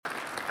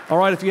All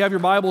right, if you have your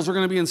Bibles, we're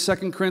going to be in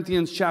 2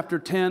 Corinthians chapter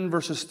 10,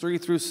 verses 3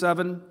 through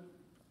 7.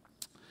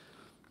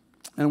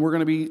 And we're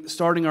going to be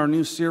starting our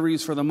new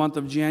series for the month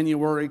of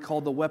January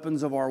called The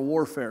Weapons of Our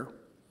Warfare.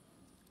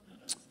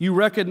 You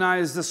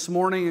recognize this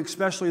morning,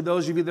 especially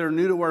those of you that are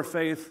new to our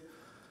faith,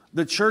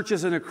 the church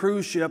isn't a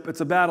cruise ship, it's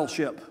a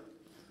battleship.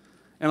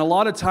 And a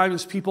lot of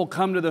times people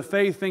come to the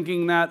faith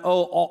thinking that,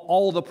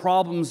 all the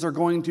problems are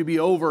going to be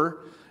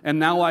over and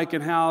now I can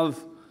have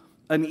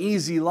an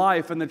easy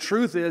life. And the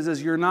truth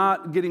is you're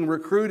not getting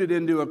recruited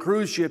into a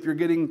cruise ship, you're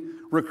getting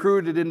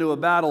recruited into a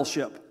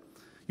battleship.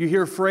 You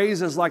hear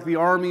phrases like the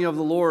army of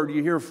the Lord.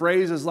 You hear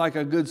phrases like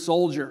a good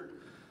soldier,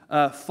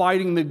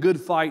 fighting the good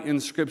fight in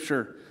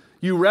Scripture.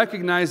 You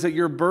recognize that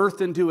you're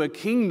birthed into a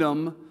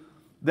kingdom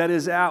that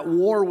is at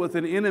war with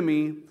an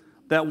enemy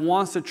that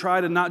wants to try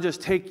to not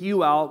just take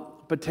you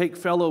out, but take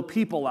fellow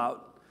people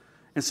out.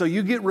 And so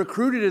you get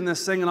recruited in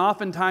this thing, and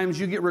oftentimes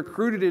you get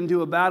recruited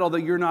into a battle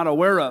that you're not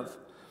aware of.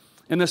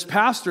 And this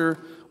pastor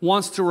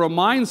wants to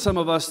remind some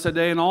of us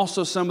today, and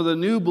also some of the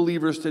new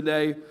believers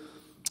today,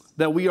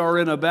 that we are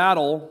in a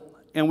battle,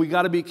 and we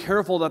got to be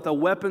careful that the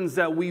weapons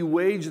that we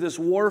wage this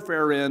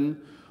warfare in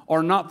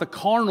are not the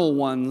carnal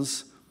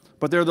ones,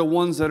 but they're the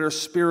ones that are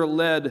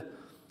Spirit-led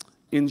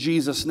in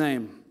Jesus'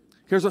 name.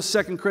 Here's what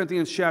 2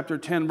 Corinthians chapter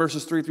 10,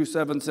 verses 3 through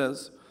 7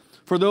 says.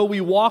 For though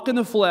we walk in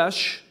the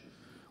flesh,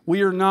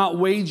 we are not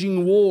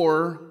waging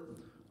war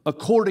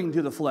according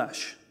to the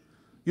flesh.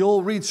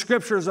 You'll read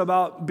scriptures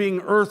about being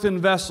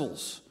earthen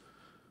vessels.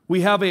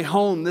 We have a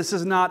home. This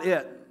is not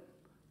it.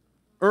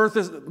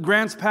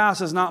 Grants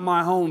Pass is not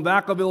my home.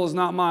 Vacaville is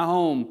not my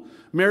home.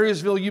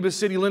 Marysville, Yuba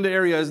City, Linda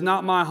area is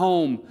not my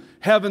home.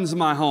 Heaven's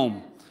my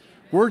home.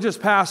 We're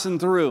just passing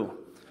through.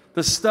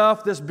 The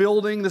stuff, this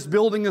building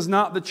is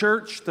not the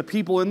church. The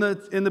people in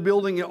the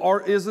building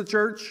is the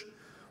church.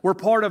 We're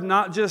part of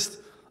not just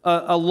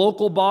a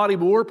local body,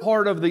 but we're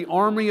part of the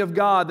army of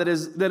God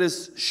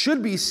that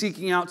should be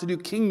seeking out to do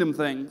kingdom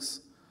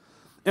things.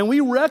 And we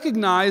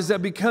recognize that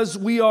because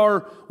we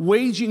are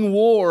waging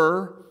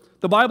war,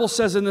 the Bible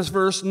says in this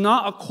verse,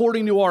 not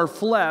according to our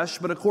flesh,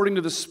 but according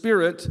to the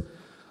Spirit,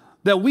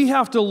 that we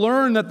have to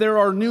learn that there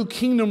are new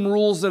kingdom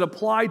rules that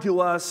apply to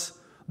us,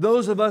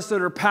 those of us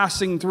that are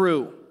passing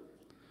through.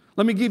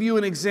 Let me give you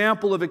an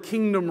example of a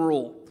kingdom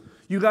rule.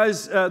 You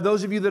guys,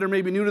 those of you that are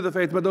maybe new to the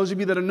faith, but those of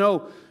you that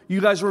know, you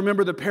guys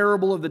remember the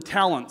parable of the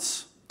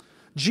talents.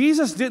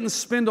 Jesus didn't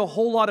spend a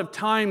whole lot of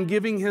time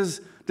giving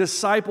His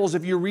disciples,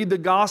 if you read the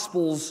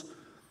Gospels,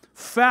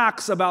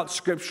 facts about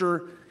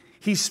Scripture.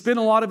 He spent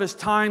a lot of His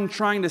time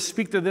trying to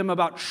speak to them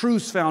about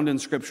truths found in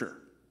Scripture.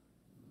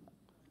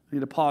 I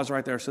need to pause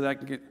right there so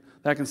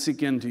that can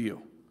sink into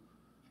you.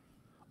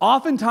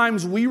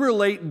 Oftentimes we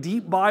relate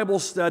deep Bible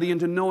study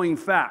into knowing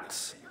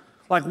facts,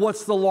 like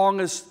what's the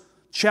longest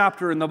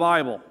chapter in the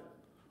Bible,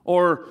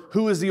 or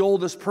who is the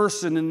oldest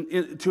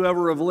person to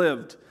ever have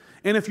lived.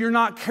 And if you're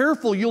not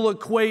careful, you'll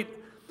equate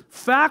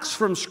facts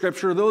from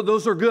Scripture, though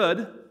those are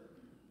good.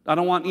 I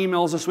don't want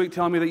emails this week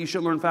telling me that you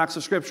should learn facts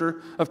of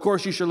Scripture. Of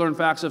course you should learn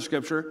facts of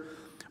Scripture.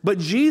 But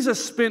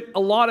Jesus spent a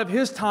lot of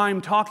His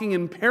time talking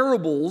in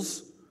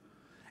parables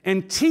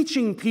and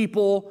teaching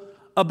people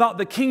about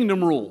the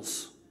kingdom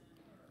rules.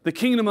 The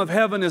kingdom of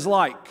heaven is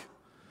like.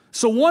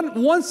 So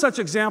one such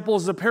example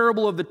is the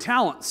parable of the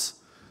talents.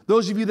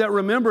 Those of you that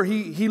remember,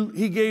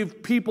 he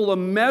gave people a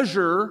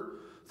measure,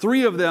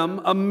 3 of them,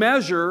 a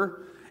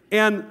measure,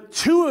 and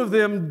 2 of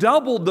them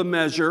doubled the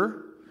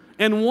measure,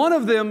 and 1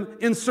 of them,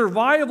 in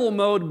survival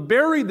mode,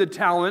 buried the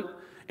talent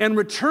and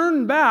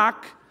returned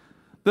back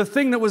the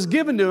thing that was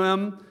given to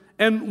him.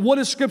 And what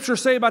does Scripture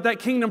say about that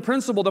kingdom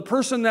principle? The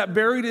person that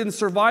buried it in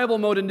survival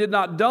mode and did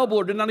not double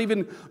or did not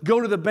even go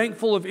to the bank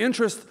full of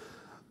interest,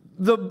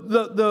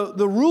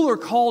 the ruler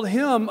called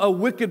him a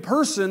wicked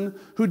person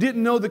who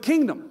didn't know the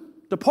kingdom.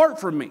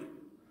 Depart from me.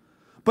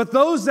 But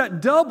those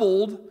that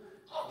doubled,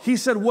 he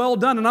said, well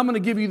done, and I'm going to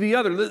give you the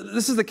other.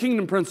 This is the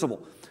kingdom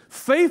principle.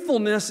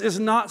 Faithfulness is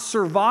not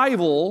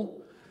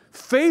survival.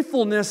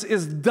 Faithfulness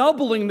is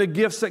doubling the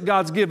gifts that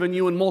God's given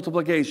you in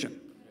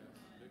multiplication.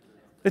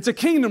 It's a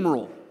kingdom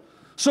rule.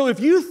 So if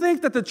you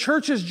think that the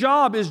church's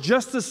job is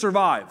just to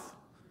survive,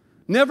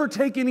 never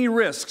take any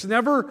risks,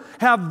 never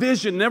have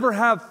vision, never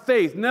have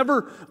faith,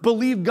 never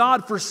believe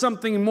God for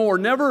something more,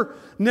 never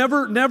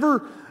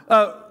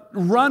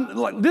run.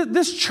 Like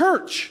this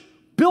church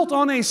built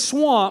on a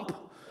swamp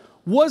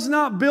was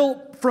not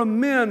built from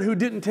men who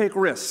didn't take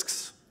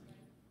risks.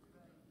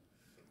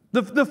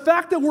 The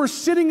fact that we're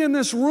sitting in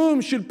this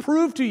room should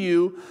prove to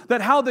you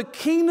that how the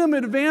kingdom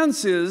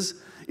advances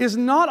is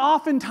not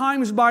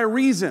oftentimes by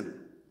reason.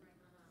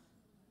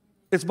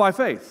 It's by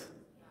faith.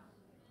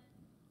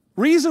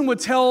 Reason would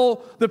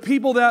tell the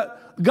people that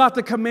got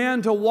the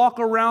command to walk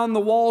around the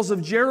walls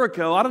of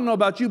Jericho. I don't know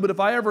about you, but if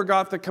I ever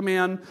got the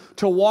command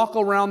to walk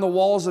around the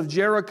walls of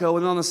Jericho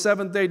and on the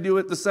 7th day do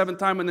it the 7th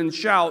time and then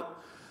shout,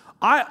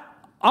 I'm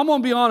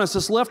going to be honest,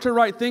 this left to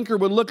right thinker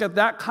would look at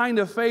that kind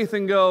of faith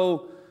and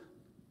go,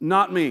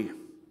 not me.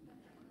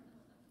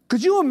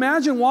 Could you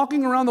imagine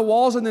walking around the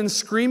walls and then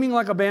screaming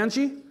like a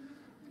banshee?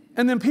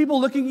 And then people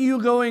looking at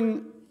you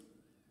going,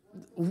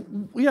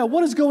 yeah,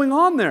 what is going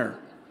on there?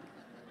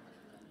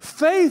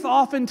 Faith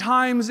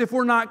oftentimes, if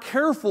we're not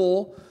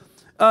careful,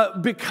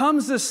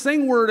 becomes this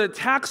thing where it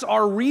attacks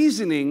our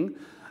reasoning.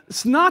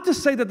 It's not to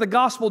say that the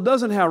gospel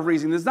doesn't have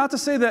reasoning. It's not to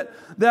say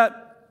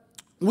that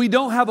we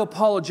don't have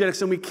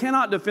apologetics and we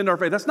cannot defend our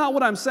faith. That's not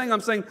what I'm saying. I'm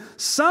saying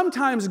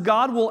sometimes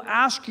God will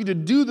ask you to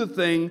do the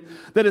thing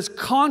that is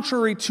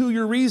contrary to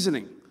your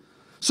reasoning.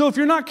 So if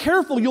you're not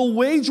careful, you'll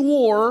wage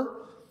war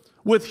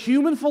with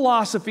human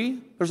philosophy.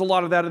 There's a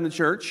lot of that in the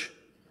church.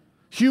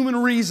 Human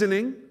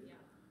reasoning.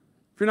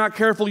 If you're not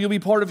careful, you'll be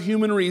part of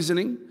human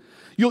reasoning.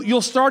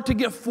 You'll start to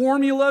get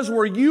formulas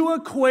where you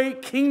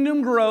equate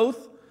kingdom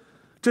growth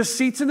to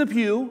seats in the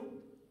pew.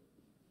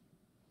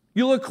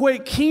 You'll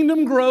equate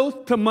kingdom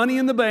growth to money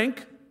in the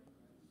bank.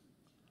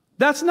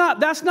 That's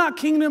not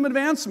kingdom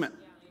advancement.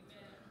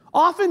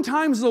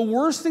 Oftentimes, the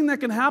worst thing that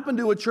can happen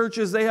to a church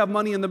is they have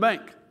money in the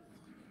bank.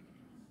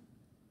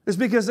 It's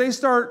because they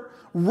start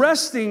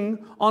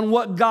resting on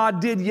what God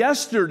did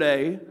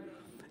yesterday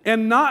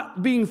and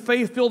not being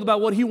faith-filled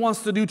about what He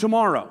wants to do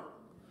tomorrow.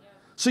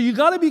 So you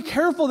got to be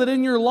careful that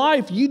in your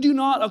life you do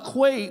not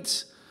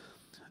equate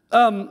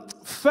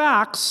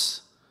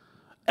facts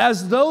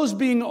as those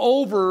being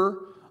over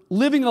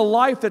living a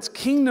life that's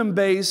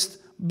kingdom-based,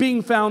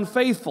 being found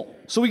faithful.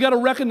 So we got to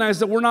recognize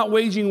that we're not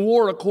waging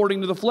war according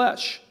to the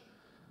flesh.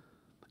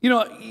 You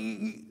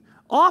know,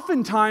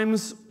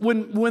 oftentimes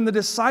when the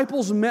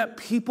disciples met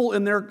people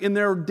in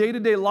their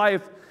day-to-day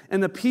life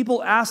and the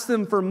people asked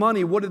them for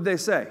money, what did they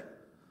say?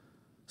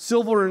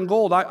 Silver and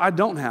gold I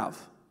don't have.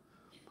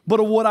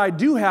 But what I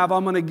do have,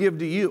 I'm going to give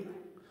to you.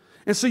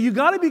 And so you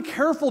got to be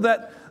careful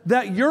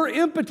that your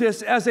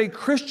impetus as a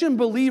Christian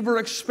believer,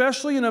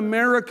 especially in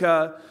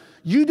America,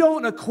 you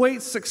don't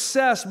equate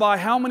success by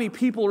how many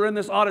people are in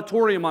this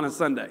auditorium on a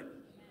Sunday,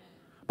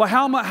 by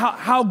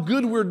how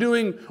good we're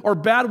doing or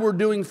bad we're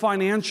doing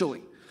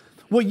financially.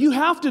 What you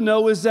have to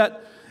know is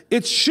that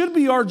it should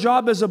be our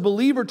job as a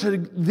believer to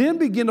then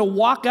begin to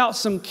walk out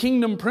some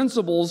kingdom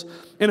principles.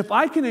 And if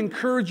I can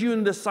encourage you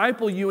and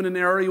disciple you in an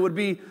area, it would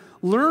be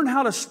learn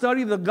how to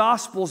study the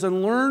Gospels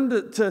and learn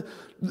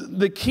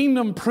the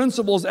kingdom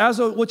principles,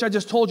 which I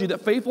just told you,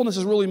 that faithfulness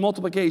is really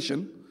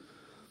multiplication.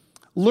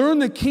 Learn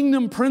the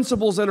kingdom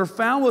principles that are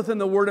found within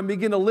the Word and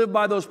begin to live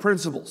by those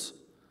principles.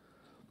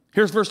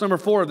 Here's verse number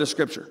 4 of this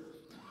scripture.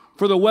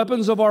 For the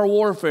weapons of our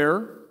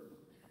warfare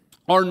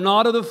are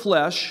not of the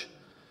flesh,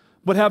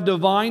 but have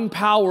divine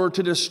power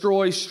to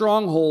destroy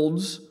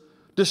strongholds,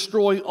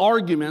 destroy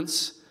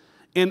arguments,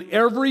 and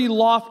every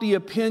lofty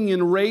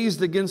opinion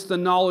raised against the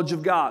knowledge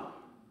of God.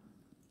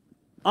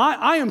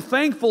 I am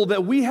thankful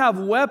that we have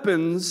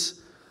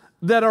weapons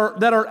that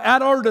are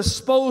at our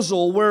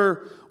disposal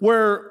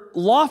where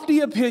lofty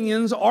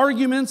opinions,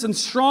 arguments, and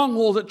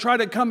strongholds that try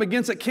to come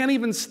against it can't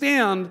even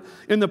stand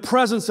in the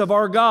presence of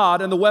our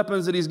God and the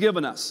weapons that He's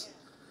given us.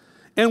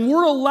 And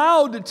we're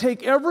allowed to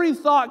take every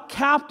thought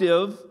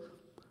captive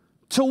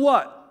to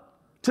what?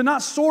 To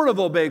not sort of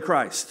obey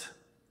Christ.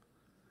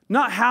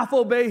 Not half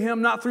obey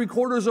Him, not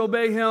 3/4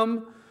 obey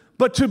Him,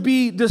 but to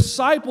be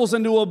disciples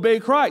and to obey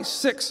Christ.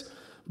 6,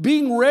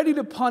 being ready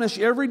to punish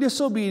every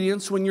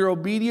disobedience when your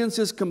obedience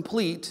is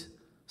complete.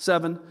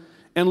 7,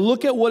 and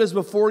look at what is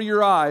before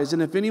your eyes,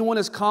 and if anyone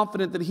is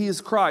confident that he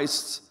is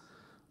Christ's,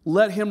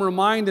 let him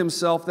remind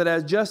himself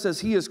that just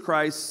as he is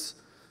Christ's,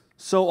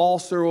 so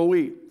also are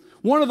we.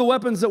 One of the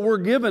weapons that we're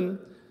given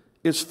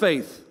is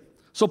faith.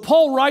 So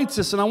Paul writes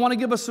this, and I want to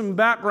give us some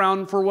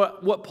background for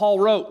what Paul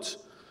wrote.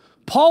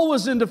 Paul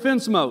was in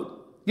defense mode.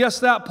 Yes,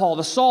 that Paul,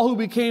 the Saul who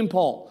became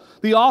Paul,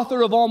 the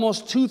author of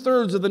almost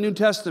 2/3 of the New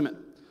Testament.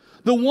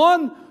 The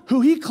one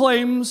who he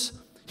claims,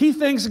 he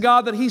thanks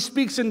God that he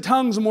speaks in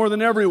tongues more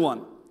than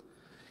everyone.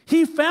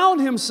 He found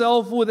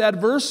himself with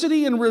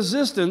adversity and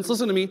resistance,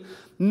 listen to me,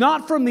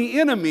 not from the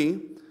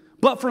enemy,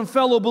 but from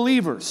fellow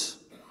believers.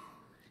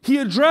 He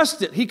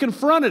addressed it. He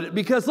confronted it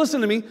because,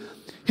 listen to me,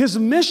 his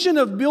mission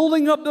of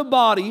building up the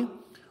body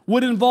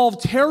would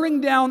involve tearing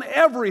down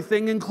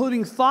everything,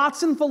 including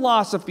thoughts and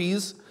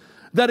philosophies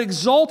that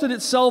exalted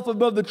itself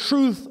above the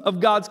truth of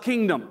God's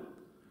kingdom.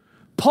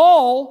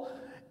 Paul,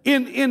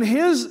 in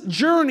his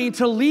journey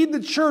to lead the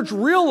church,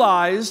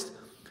 realized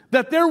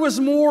that there was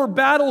more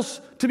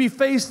battles to be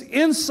faced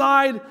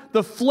inside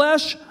the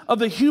flesh of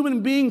the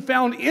human being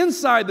found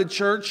inside the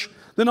church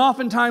than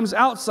oftentimes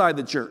outside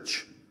the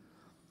church.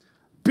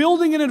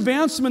 Building and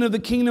advancement of the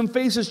kingdom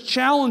faces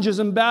challenges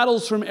and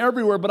battles from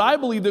everywhere, but I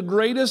believe the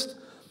greatest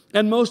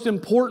and most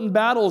important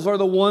battles are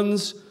the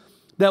ones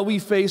that we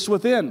face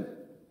within.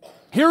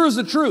 Here is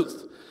the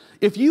truth.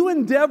 If you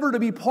endeavor to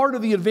be part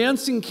of the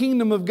advancing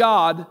kingdom of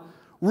God,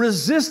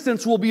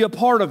 resistance will be a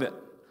part of it.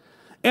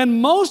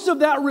 And most of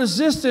that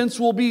resistance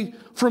will be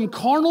from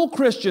carnal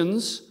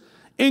Christians,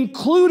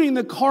 including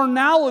the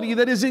carnality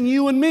that is in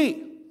you and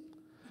me.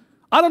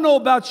 I don't know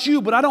about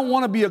you, but I don't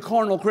want to be a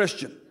carnal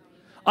Christian.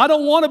 I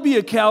don't want to be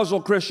a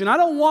casual Christian. I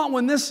don't want,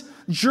 when this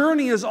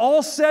journey is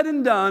all said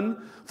and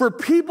done, for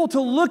people to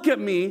look at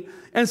me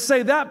and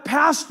say that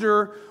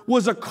pastor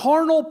was a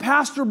carnal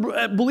pastor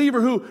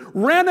believer who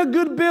ran a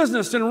good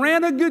business and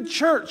ran a good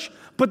church,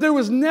 but there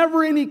was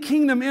never any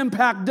kingdom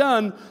impact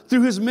done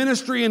through his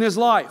ministry in his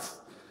life.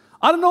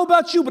 I don't know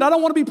about you, but I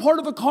don't want to be part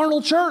of a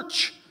carnal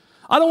church.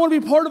 I don't want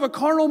to be part of a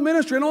carnal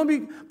ministry. I don't want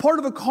to be part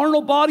of a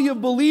carnal body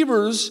of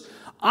believers.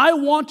 I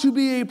want to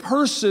be a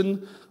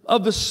person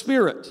of the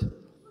Spirit.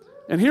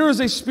 And here is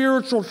a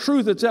spiritual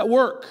truth that's at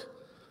work,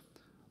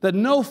 that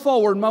no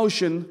forward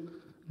motion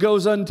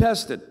goes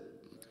untested.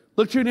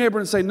 Look to your neighbor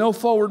and say, no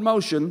forward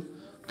motion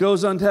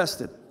goes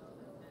untested.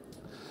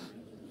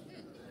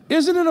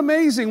 Isn't it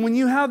amazing when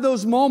you have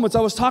those moments?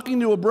 I was talking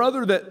to a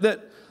brother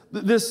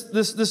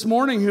this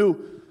morning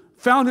who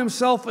found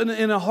himself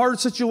in a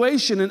hard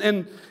situation,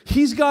 and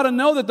he's got to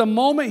know that the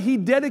moment he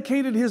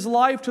dedicated his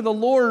life to the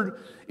Lord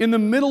in the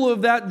middle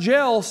of that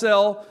jail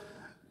cell,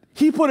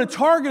 he put a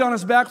target on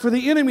his back for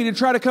the enemy to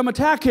try to come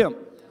attack him,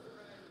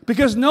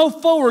 because no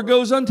forward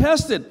goes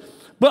untested.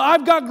 But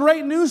I've got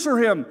great news for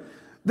him,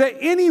 that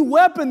any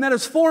weapon that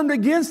is formed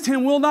against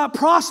him will not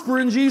prosper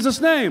in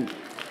Jesus' name.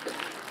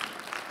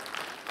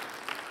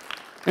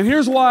 And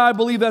here's why I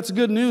believe that's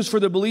good news for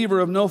the believer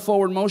of no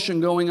forward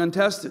motion going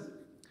untested.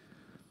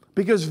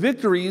 Because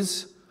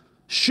victories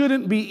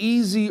shouldn't be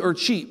easy or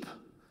cheap.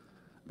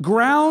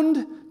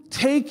 Ground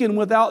taken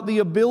without the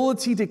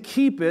ability to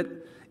keep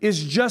it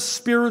is just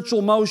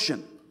spiritual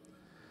motion.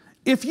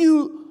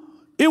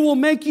 It will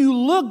make you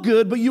look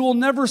good, but you will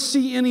never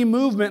see any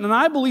movement. And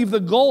I believe the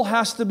goal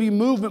has to be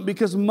movement,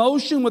 because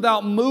motion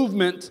without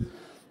movement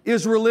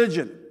is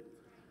religion.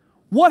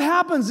 What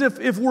happens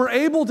if we're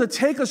able to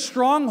take a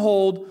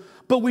stronghold,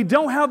 but we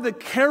don't have the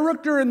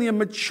character and the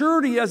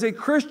maturity as a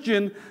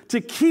Christian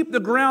to keep the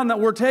ground that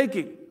we're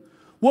taking?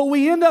 What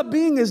we end up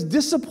being is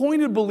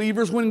disappointed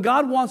believers when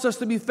God wants us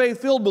to be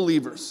faith-filled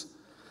believers.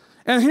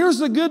 And here's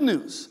the good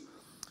news.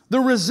 The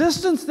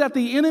resistance that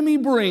the enemy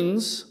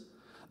brings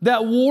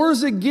that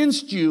wars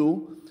against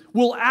you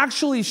will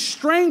actually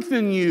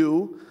strengthen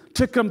you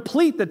to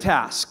complete the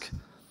task.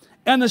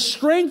 And the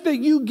strength that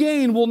you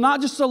gain will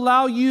not just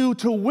allow you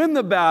to win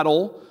the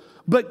battle,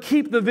 but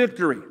keep the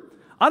victory.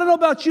 I don't know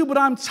about you, but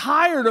I'm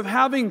tired of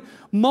having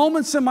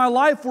moments in my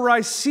life where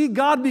I see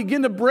God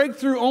begin to break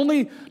through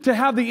only to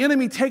have the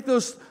enemy take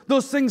those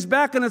things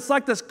back. And it's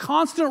like this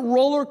constant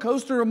roller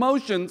coaster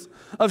emotions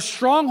of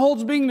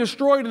strongholds being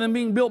destroyed and then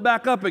being built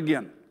back up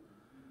again.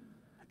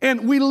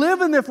 And we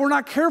live in, if we're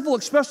not careful,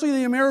 especially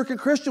the American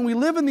Christian, we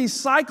live in these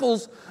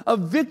cycles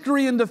of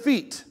victory and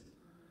defeat.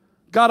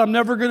 God, I'm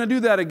never going to do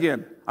that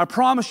again. I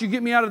promise you,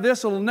 get me out of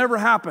this, it'll never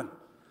happen.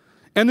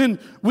 And then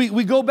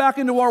we go back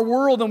into our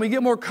world and we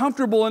get more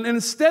comfortable. And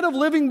instead of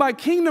living by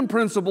kingdom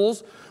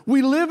principles,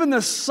 we live in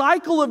the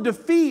cycle of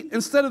defeat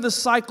instead of the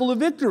cycle of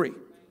victory.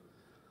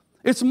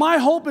 It's my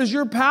hope as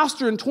your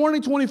pastor in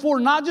 2024,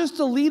 not just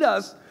to lead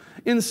us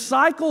in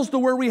cycles to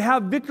where we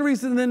have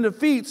victories and then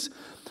defeats,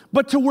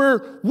 but to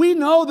where we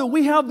know that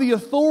we have the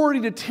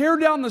authority to tear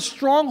down the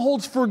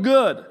strongholds for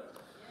good.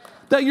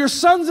 That your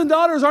sons and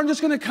daughters aren't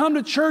just going to come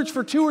to church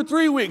for 2 or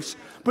 3 weeks,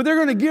 but they're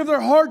going to give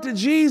their heart to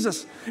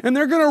Jesus, and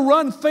they're going to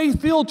run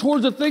faith-filled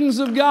towards the things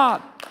of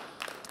God.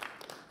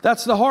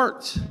 That's the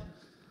heart.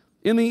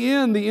 In the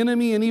end, the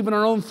enemy and even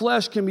our own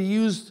flesh can be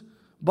used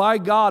by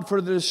God for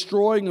the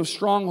destroying of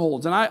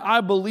strongholds. And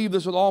I believe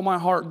this with all my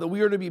heart, that we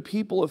are to be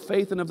people of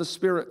faith and of the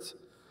Spirit.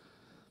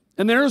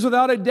 And there is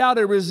without a doubt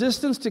a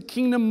resistance to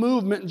kingdom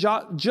movement,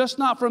 just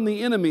not from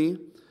the enemy,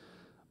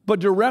 but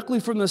directly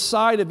from the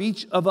side of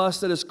each of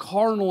us that is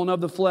carnal and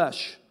of the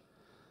flesh.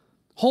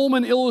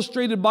 Holman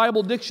Illustrated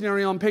Bible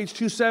Dictionary on page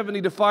 270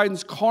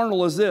 defines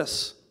carnal as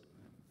this: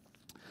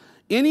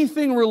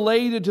 anything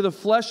related to the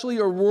fleshly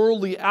or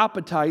worldly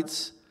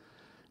appetites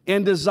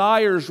and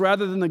desires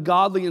rather than the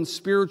godly and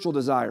spiritual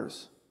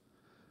desires.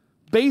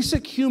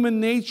 Basic human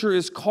nature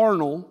is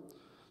carnal,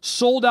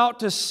 sold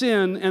out to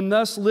sin, and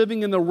thus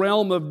living in the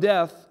realm of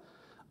death,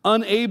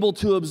 unable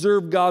to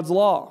observe God's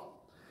law.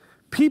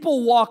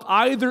 People walk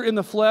either in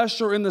the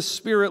flesh or in the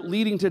spirit,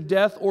 leading to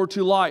death or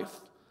to life.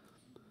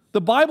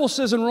 The Bible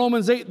says in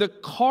Romans 8, the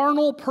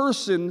carnal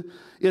person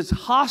is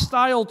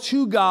hostile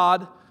to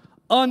God,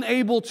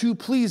 unable to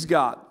please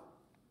God.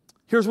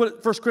 Here's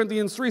what 1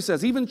 Corinthians 3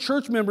 says. Even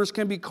church members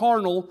can be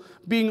carnal,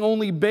 being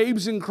only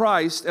babes in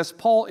Christ, as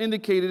Paul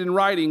indicated in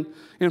writing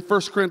in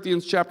 1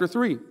 Corinthians chapter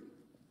 3.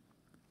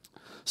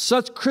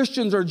 Such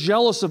Christians are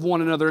jealous of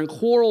one another and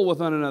quarrel with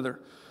one another.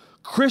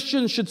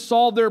 Christians should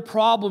solve their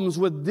problems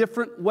with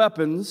different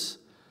weapons,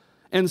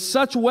 and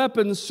such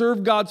weapons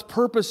serve God's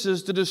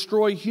purposes to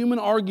destroy human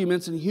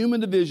arguments and human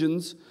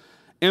divisions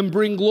and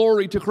bring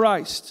glory to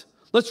Christ.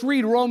 Let's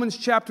read Romans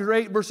chapter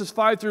 8, verses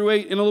 5 through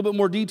 8 in a little bit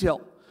more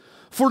detail.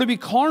 For to be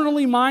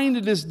carnally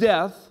minded is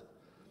death,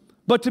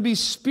 but to be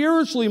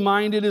spiritually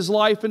minded is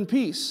life and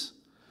peace.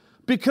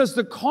 Because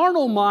the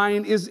carnal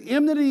mind is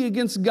enmity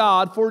against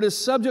God, for it is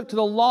subject to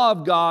the law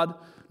of God,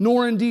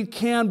 nor indeed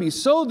can be.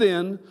 So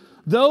then,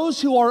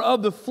 those who are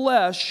of the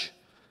flesh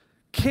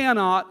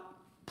cannot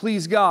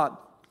please God.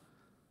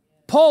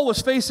 Paul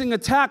was facing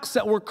attacks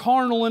that were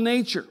carnal in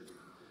nature.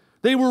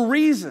 They were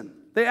reason.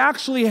 They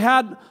actually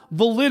had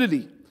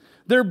validity.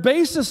 Their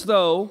basis,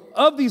 though,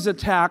 of these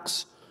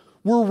attacks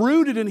were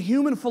rooted in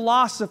human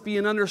philosophy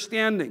and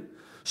understanding.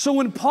 So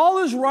when Paul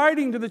is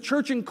writing to the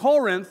church in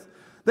Corinth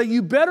that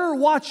you better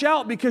watch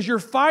out because you're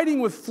fighting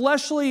with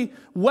fleshly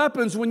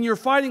weapons when you're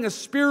fighting a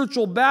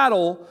spiritual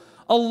battle,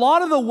 a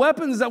lot of the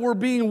weapons that were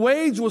being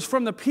waged was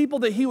from the people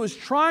that he was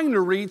trying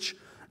to reach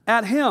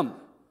at him.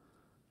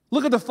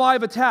 Look at the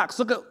 5 attacks.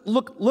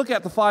 Look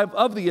at the 5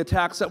 of the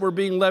attacks that were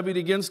being levied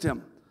against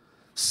him.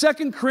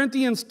 2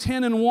 Corinthians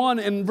 10:1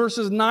 and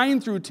verses 9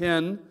 through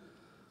 10,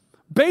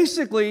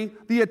 basically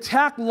the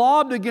attack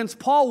lobbed against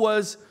Paul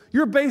was,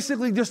 you're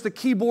basically just a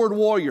keyboard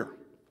warrior.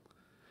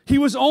 He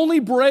was only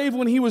brave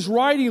when he was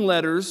writing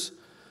letters,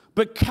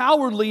 but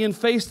cowardly in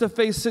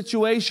face-to-face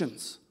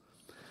situations.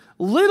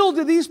 Little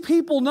did these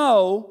people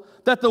know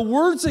that the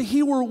words that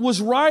he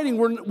was writing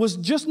was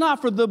just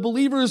not for the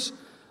believers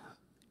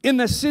in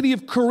the city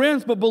of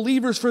Corinth, but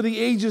believers for the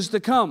ages to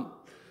come.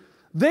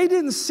 They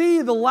didn't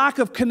see the lack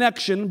of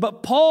connection,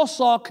 but Paul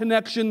saw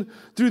connection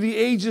through the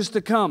ages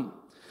to come.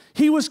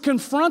 He was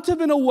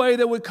confrontive in a way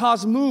that would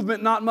cause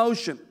movement, not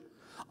motion.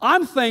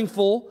 I'm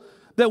thankful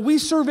that we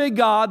serve a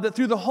God that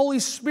through the Holy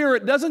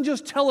Spirit doesn't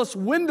just tell us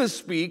when to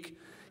speak,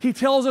 He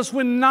tells us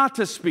when not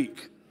to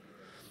speak.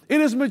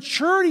 It is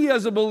maturity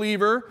as a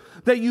believer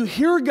that you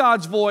hear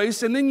God's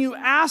voice and then you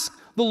ask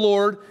the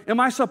Lord, am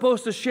I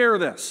supposed to share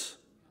this?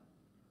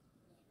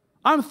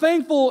 I'm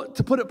thankful,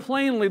 to put it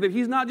plainly, that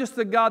He's not just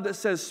the God that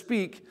says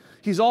speak,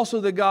 He's also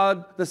the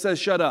God that says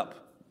shut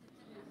up.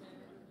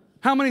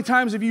 How many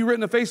times have you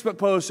written a Facebook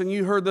post and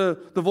you heard the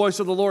voice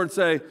of the Lord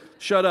say,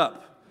 shut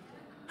up?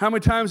 How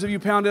many times have you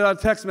pounded out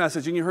a text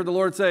message and you heard the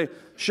Lord say,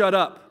 shut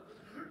up?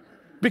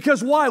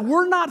 Because why?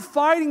 We're not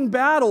fighting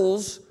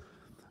battles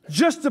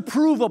just to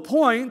prove a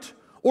point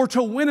or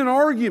to win an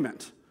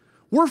argument.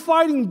 We're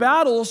fighting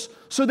battles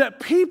so that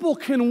people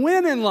can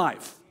win in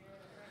life.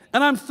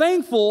 And I'm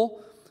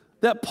thankful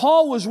that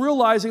Paul was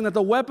realizing that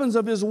the weapons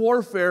of his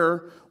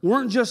warfare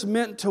weren't just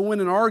meant to win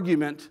an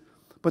argument,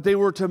 but they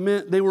were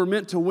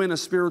meant to win a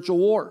spiritual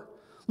war.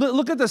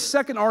 Look at the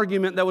second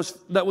argument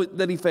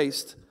that he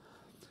faced.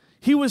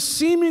 He was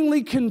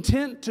seemingly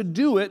content to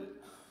do it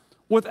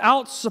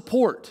without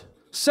support.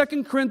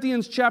 2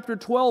 Corinthians chapter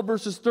 12,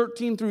 verses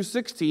 13 through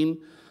 16,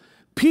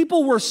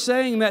 people were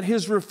saying that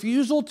his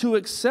refusal to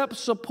accept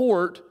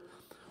support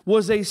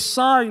was a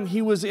sign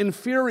he was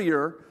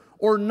inferior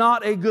or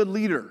not a good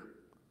leader.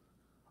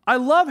 I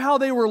love how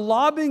they were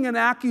lobbing an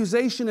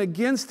accusation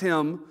against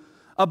him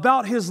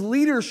about his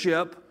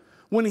leadership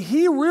when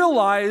he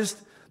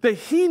realized that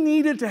he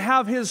needed to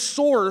have his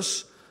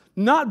source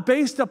not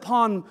based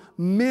upon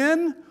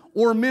men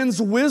or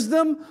men's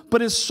wisdom,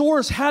 but his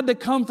source had to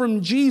come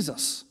from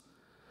Jesus.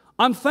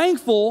 I'm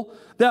thankful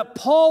that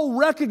Paul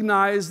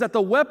recognized that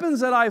the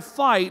weapons that I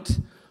fight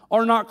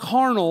are not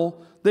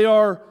carnal, they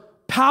are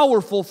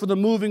powerful for the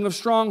moving of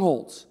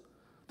strongholds.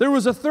 There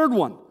was a third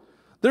one.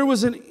 There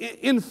was an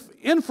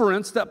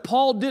inference that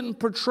Paul didn't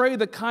portray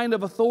the kind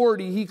of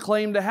authority he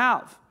claimed to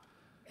have.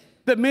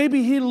 That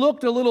maybe he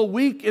looked a little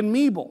weak and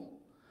meeble.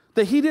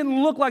 That he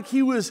didn't look like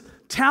he was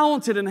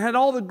talented and had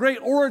all the great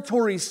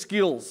oratory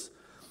skills.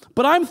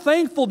 But I'm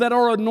thankful that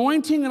our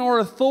anointing and our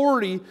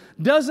authority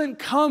doesn't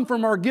come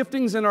from our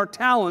giftings and our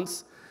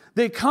talents.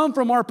 They come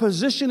from our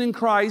position in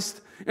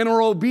Christ and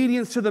our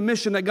obedience to the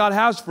mission that God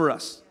has for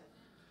us.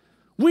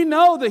 We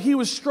know that he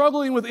was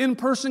struggling with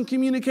in-person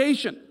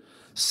communication.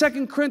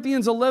 2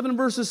 Corinthians 11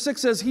 verses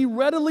 6 says he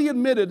readily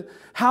admitted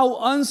how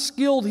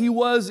unskilled he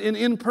was in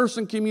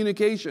in-person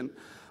communication.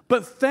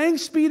 But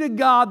thanks be to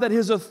God that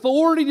his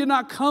authority did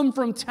not come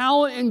from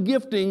talent and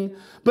gifting,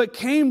 but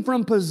came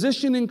from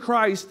position in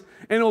Christ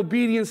and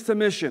obedience to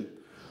mission.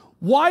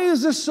 Why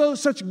is this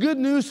such good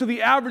news to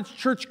the average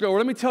churchgoer?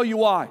 Let me tell you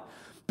why.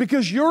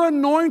 Because your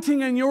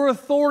anointing and your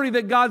authority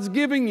that God's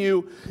giving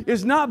you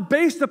is not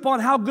based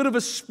upon how good of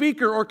a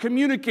speaker or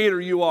communicator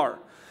you are.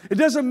 It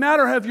doesn't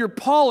matter if you're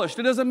polished.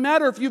 It doesn't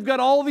matter if you've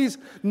got all these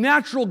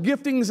natural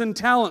giftings and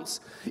talents.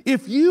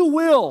 If you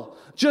will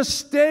just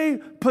stay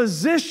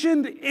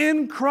positioned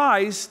in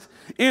Christ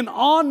and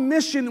on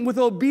mission with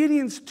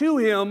obedience to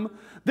Him,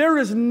 there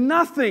is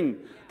nothing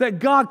that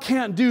God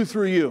can't do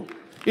through you.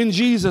 In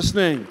Jesus'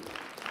 name.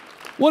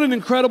 What an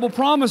incredible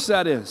promise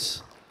that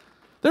is.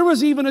 There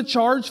was even a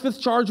charge,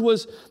 fifth charge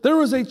was, there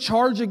was a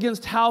charge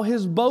against how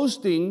his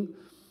boasting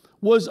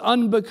was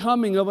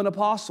unbecoming of an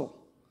apostle.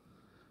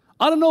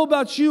 I don't know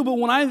about you, but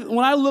when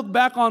I look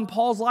back on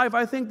Paul's life,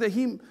 I think that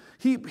he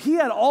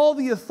had all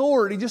the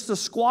authority just to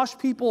squash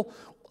people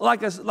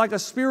like a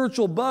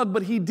spiritual bug,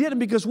 but he didn't,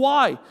 because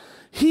why?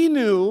 He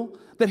knew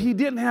that he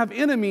didn't have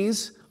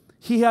enemies,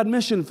 he had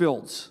mission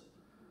fields.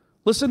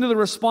 Listen to the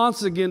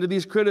responses again to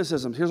these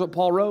criticisms. Here's what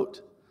Paul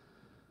wrote.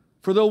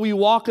 For though we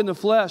walk in the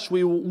flesh,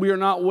 we are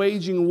not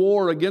waging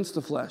war against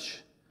the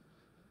flesh.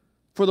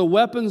 For the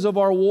weapons of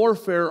our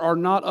warfare are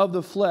not of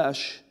the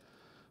flesh,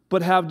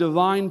 but have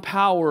divine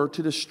power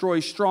to destroy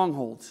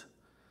strongholds,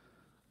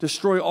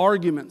 destroy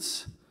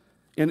arguments,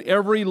 and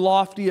every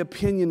lofty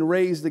opinion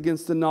raised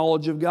against the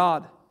knowledge of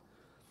God,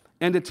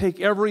 and to take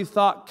every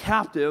thought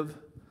captive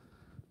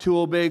to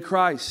obey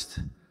Christ.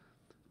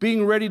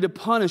 Being ready to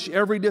punish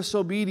every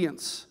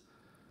disobedience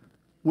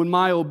when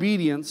my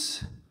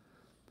obedience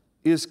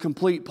is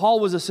complete. Paul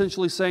was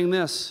essentially saying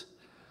this: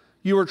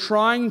 you are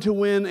trying to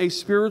win a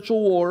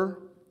spiritual war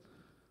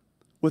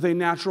with a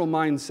natural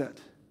mindset.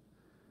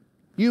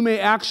 You may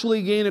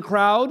actually gain a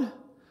crowd.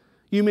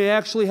 You may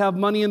actually have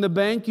money in the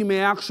bank. You may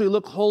actually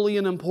look holy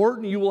and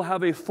important. You will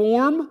have a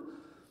form,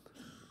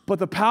 but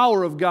the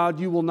power of God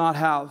you will not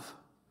have.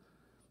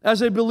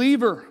 As a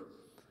believer,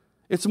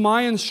 it's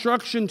my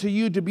instruction to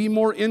you to be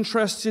more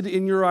interested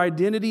in your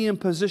identity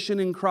and position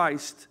in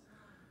Christ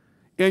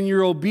and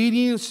your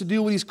obedience to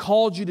do what He's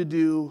called you to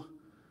do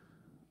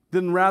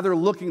than rather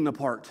looking the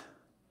part.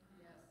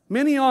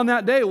 Many on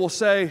that day will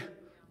say,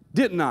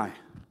 didn't I?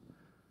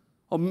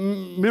 Oh,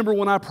 remember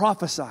when I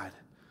prophesied?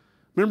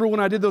 Remember when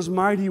I did those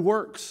mighty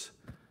works?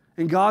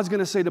 And God's going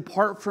to say,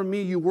 depart from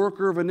me, you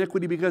worker of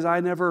iniquity, because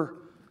I never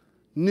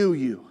knew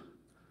you.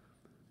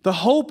 The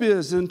hope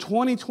is in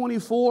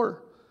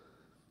 2024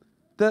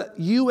 that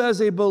you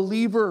as a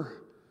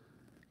believer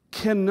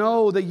can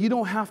know that you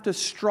don't have to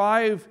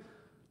strive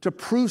to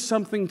prove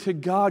something to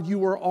God.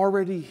 You are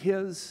already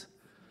His.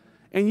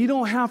 And you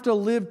don't have to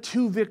live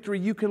to victory.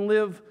 You can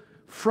live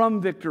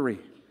from victory.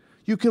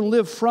 You can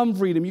live from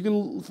freedom. You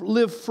can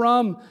live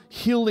from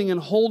healing and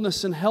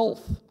wholeness and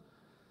health.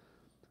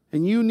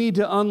 And you need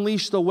to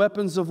unleash the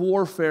weapons of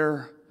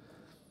warfare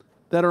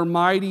that are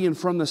mighty and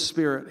from the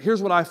Spirit.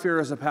 Here's what I fear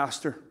as a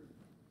pastor.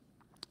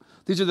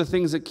 These are the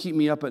things that keep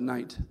me up at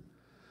night.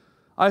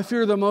 I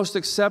fear the most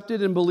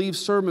accepted and believed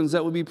sermons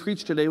that would be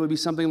preached today would be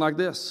something like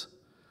this: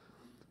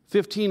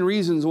 15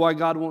 reasons why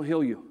God won't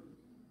heal you.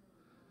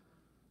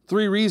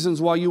 3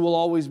 reasons why you will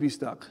always be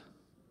stuck.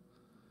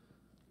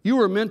 You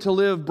were meant to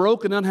live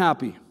broke and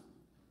unhappy.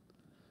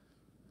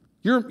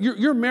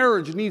 Your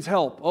marriage needs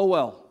help. Oh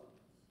well.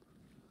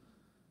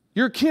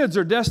 Your kids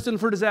are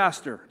destined for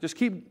disaster. Just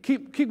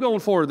keep going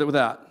forward with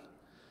that.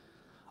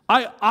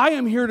 I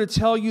am here to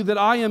tell you that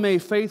I am a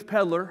faith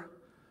peddler,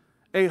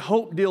 a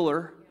hope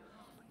dealer,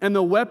 and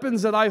the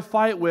weapons that I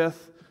fight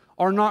with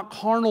are not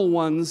carnal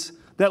ones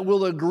that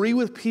will agree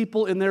with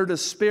people in their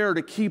despair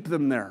to keep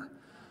them there.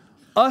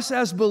 Us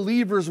as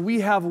believers, we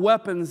have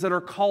weapons that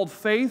are called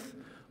faith,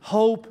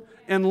 hope,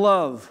 and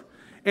love.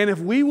 And if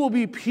we will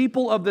be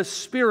people of the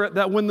Spirit,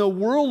 that when the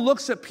world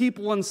looks at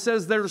people and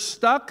says they're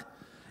stuck,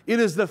 it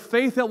is the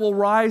faith that will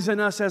rise in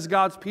us as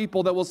God's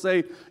people that will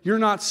say, you're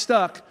not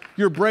stuck,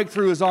 your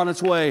breakthrough is on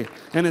its way,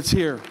 and it's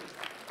here.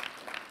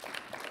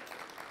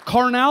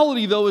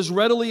 Carnality, though, is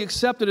readily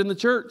accepted in the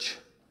church.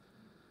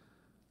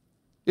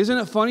 Isn't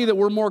it funny that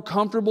we're more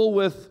comfortable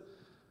with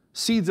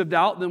seeds of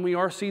doubt than we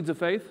are seeds of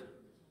faith?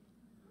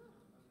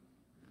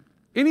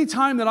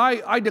 Anytime that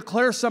I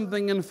declare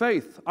something in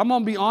faith, I'm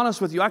going to be honest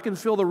with you, I can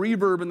feel the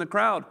reverb in the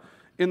crowd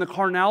in the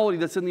carnality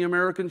that's in the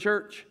American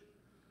church.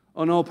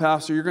 Oh no,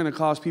 Pastor, you're going to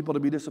cause people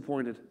to be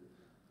disappointed.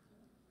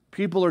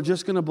 People are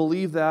just going to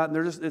believe that,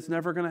 and it's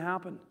never going to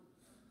happen.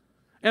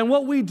 And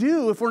what we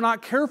do, if we're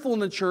not careful in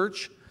the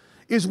church,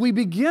 is we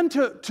begin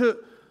to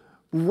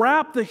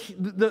wrap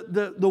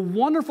the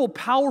wonderful,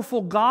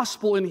 powerful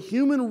gospel in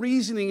human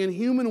reasoning and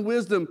human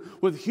wisdom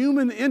with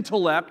human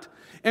intellect,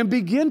 and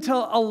begin to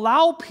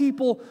allow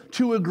people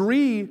to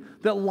agree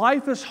that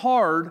life is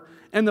hard,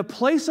 and the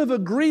place of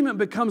agreement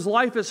becomes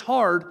life is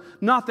hard,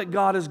 not that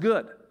God is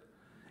good.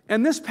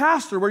 And this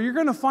pastor, where you're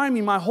going to find me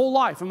my whole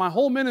life and my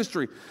whole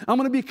ministry, I'm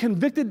going to be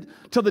convicted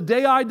till the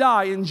day I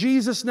die in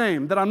Jesus'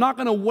 name, that I'm not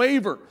going to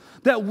waver,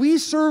 that we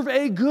serve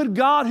a good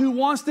God who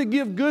wants to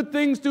give good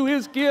things to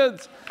His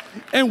kids.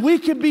 And we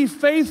can be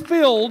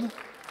faith-filled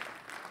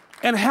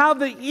and have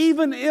the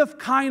even-if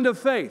kind of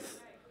faith.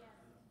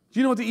 Do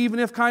you know what the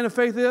even-if kind of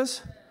faith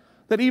is?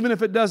 That even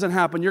if it doesn't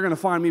happen, you're going to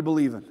find me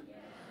believing.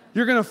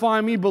 You're going to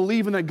find me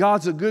believing that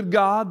God's a good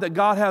God, that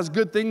God has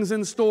good things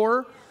in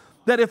store,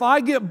 that if I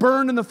get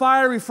burned in the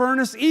fiery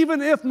furnace,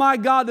 even if my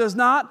God does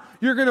not,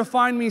 you're going to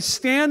find me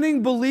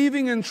standing,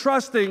 believing, and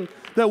trusting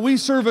that we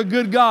serve a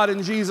good God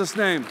in Jesus'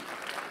 name.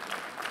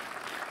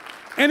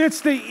 And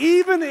it's the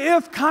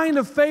even-if kind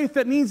of faith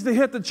that needs to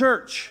hit the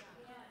church.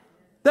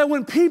 That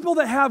when people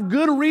that have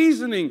good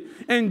reasoning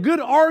and good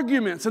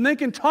arguments, and they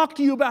can talk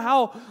to you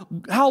about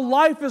how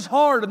life is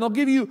hard, and they'll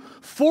give you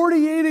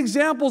 48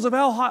 examples of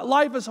how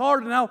life is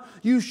hard and how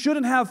you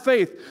shouldn't have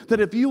faith,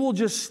 that if you will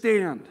just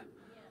stand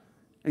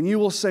and you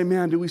will say,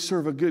 man, do we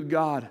serve a good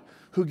God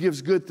who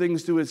gives good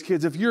things to His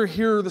kids? If you're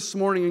here this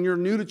morning and you're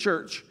new to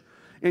church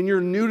and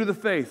you're new to the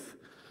faith,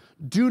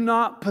 do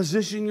not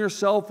position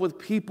yourself with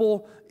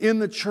people in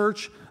the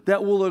church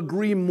that will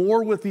agree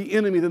more with the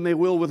enemy than they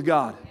will with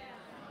God.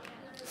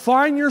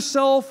 Find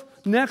yourself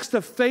next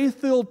to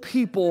faith-filled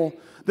people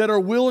that are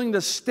willing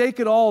to stake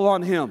it all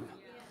on Him.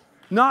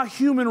 Not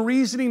human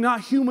reasoning,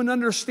 not human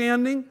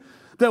understanding.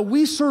 That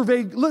we serve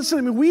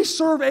we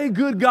serve a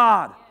good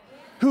God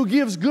who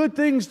gives good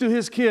things to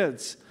His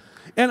kids.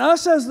 And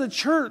us as the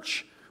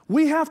church,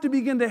 we have to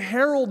begin to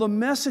herald the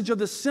message of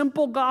the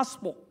simple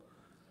gospel.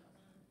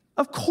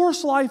 Of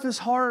course life is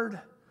hard,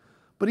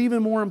 But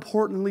even more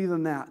importantly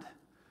than that,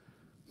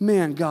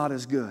 man, God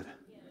is good.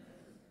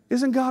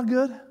 Isn't God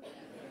good?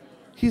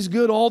 He's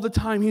good all the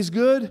time. He's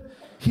good.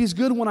 He's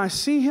good when I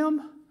see Him.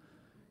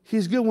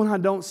 He's good when I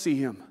don't see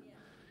Him.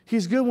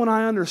 He's good when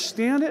I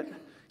understand it.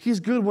 He's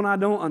good when I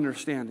don't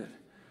understand it.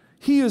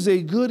 He is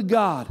a good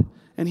God,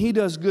 and He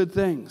does good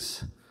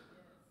things.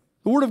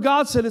 The Word of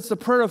God said it's the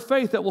prayer of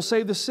faith that will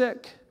save the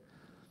sick.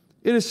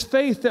 It is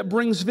faith that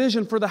brings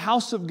vision for the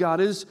house of God.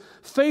 It is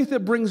faith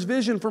that brings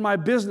vision for my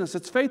business.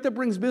 It's faith that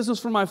brings business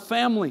for my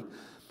family.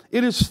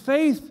 It is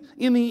faith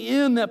in the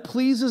end that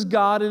pleases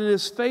God, and it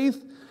is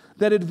faith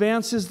that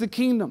advances the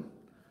kingdom.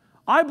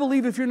 I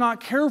believe if you're not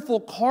careful,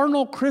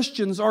 carnal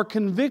Christians are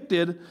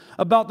convicted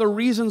about the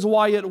reasons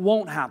why it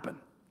won't happen.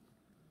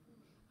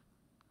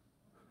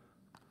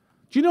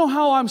 Do you know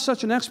how I'm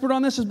such an expert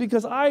on this? Is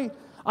because I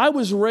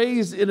was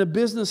raised in a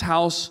business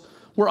house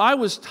where I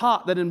was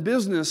taught that in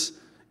business,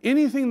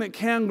 anything that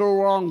can go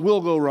wrong will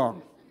go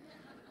wrong.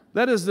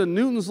 That is the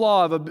Newton's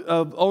law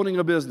of owning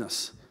a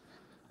business.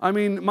 I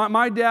mean,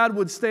 my dad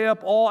would stay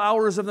up all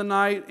hours of the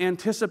night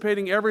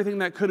anticipating everything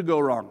that could go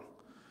wrong.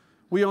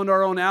 We owned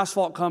our own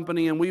asphalt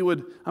company, and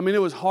it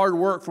was hard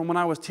work from when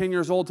I was 10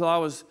 years old till I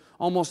was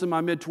almost in my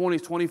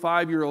mid-20s,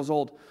 25 years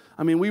old.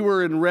 I mean, we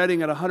were in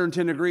Redding at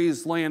 110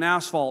 degrees laying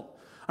asphalt.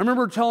 I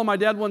remember telling my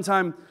dad one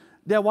time,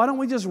 Dad, why don't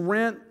we just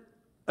rent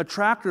a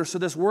tractor so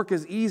this work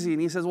is easy?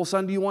 And he says, well,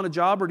 son, do you want a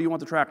job or do you want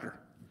the tractor?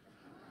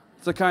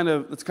 It's the kind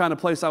of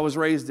place I was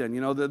raised in,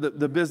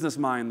 the business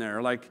mind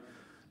there. Like,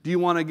 do you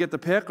want to get the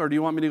pick or do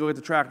you want me to go get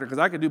the tractor? Because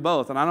I could do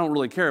both, and I don't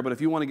really care. But if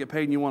you want to get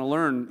paid and you want to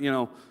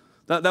learn,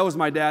 that was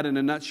my dad in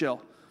a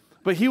nutshell.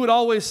 But he would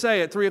always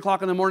say at 3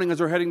 o'clock in the morning as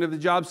we're heading to the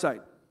job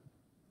site,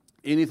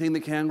 anything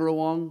that can go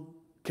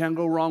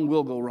wrong,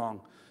 will go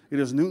wrong. It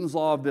is Newton's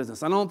law of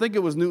business. I don't think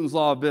it was Newton's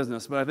law of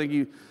business, but I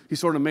think he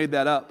sort of made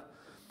that up.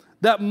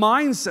 That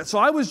mindset. So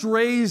I was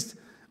raised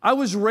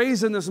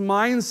in this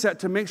mindset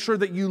to make sure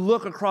that you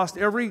look across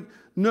every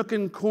nook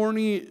and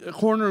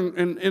corner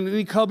and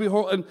any cubby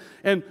hole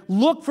and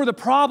look for the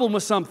problem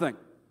with something.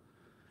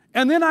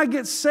 And then I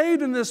get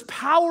saved in this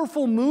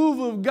powerful move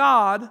of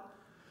God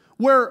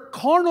where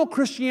carnal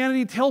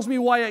Christianity tells me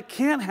why it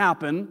can't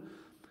happen,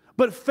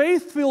 but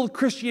faith-filled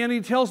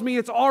Christianity tells me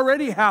it's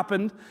already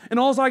happened, and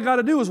all I got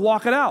to do is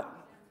walk it out.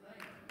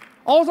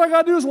 All I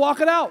got to do is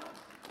walk it out.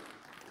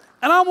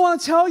 And I want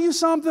to tell you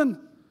something.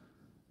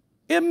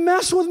 It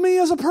messed with me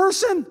as a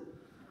person.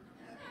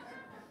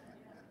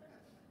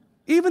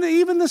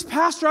 Even this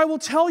pastor, I will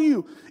tell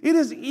you, it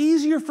is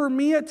easier for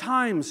me at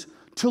times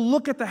to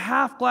look at the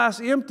half glass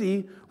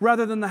empty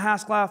rather than the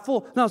half glass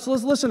full. Now, so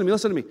listen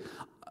to me.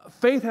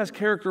 Faith has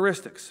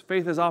characteristics.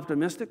 Faith is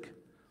optimistic.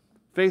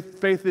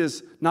 Faith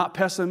is not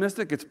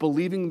pessimistic. It's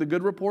believing the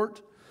good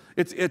report.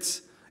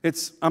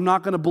 I'm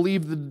not going to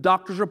believe the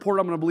doctor's report.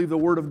 I'm going to believe the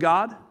Word of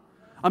God.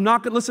 I'm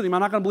not going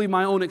to believe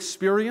my own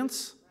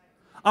experience.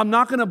 I'm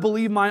not going to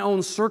believe my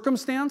own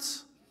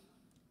circumstance.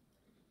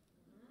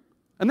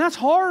 And that's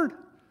hard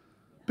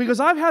because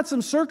I've had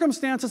some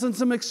circumstances and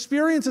some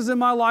experiences in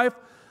my life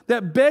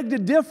that beg to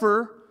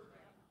differ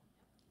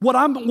what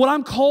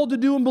I'm called to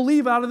do and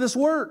believe out of this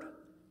Word.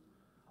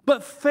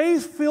 But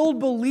faith-filled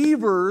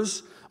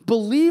believers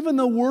believe in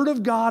the Word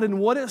of God and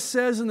what it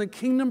says in the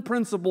kingdom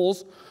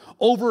principles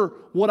over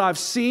what I've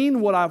seen,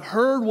 what I've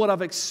heard, what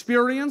I've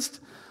experienced,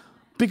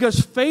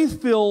 because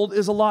faith-filled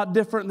is a lot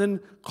different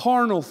than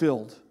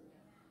carnal-filled.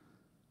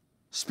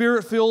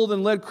 Spirit-filled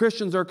and led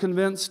Christians are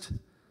convinced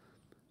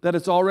that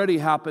it's already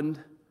happened,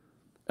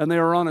 and they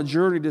are on a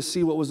journey to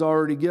see what was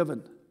already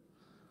given.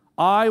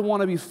 I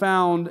want to be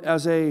found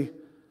as a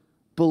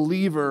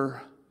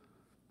believer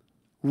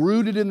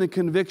rooted in the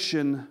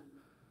conviction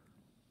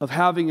of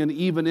having an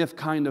even-if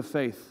kind of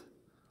faith.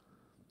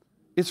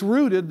 It's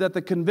rooted that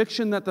the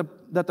conviction that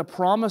the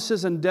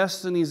promises and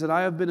destinies that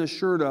I have been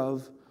assured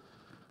of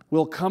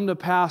will come to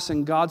pass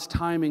in God's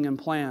timing and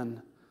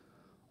plan,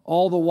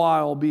 all the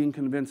while being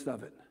convinced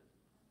of it.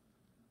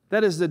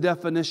 That is the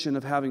definition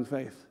of having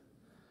faith.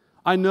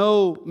 I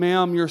know,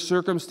 ma'am, your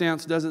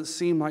circumstance doesn't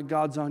seem like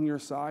God's on your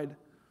side,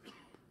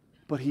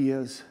 but He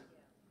is.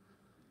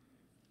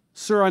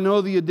 Sir, I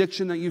know the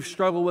addiction that you've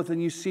struggled with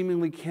and you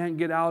seemingly can't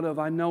get out of.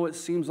 I know it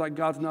seems like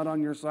God's not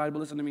on your side, but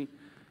listen to me.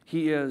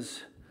 He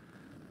is.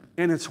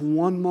 And it's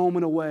one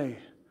moment away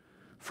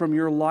from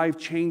your life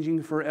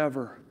changing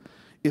forever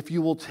if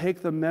you will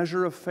take the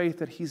measure of faith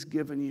that He's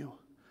given you.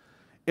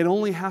 It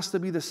only has to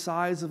be the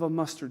size of a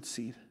mustard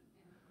seed.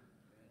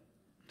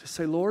 To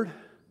say, Lord,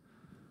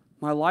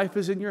 my life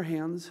is in your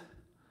hands,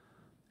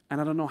 and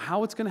I don't know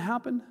how it's going to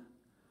happen.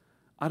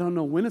 I don't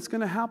know when it's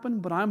going to happen,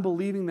 but I'm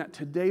believing that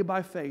today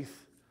by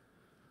faith,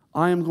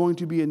 I am going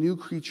to be a new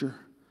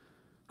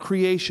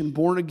creation,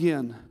 born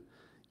again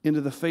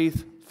into the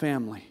faith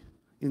family.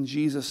 In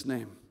Jesus'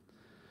 name.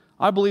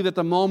 I believe that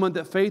the moment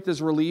that faith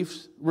is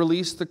released,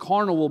 the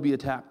carnal will be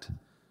attacked.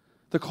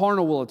 The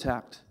carnal will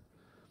attack.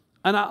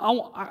 And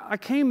I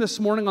came this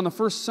morning on the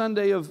first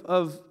Sunday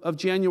of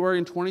January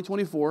in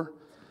 2024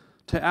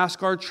 to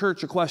ask our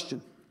church a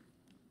question.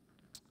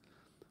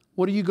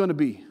 What are you going to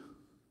be?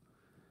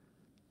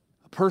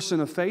 person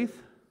of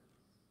faith,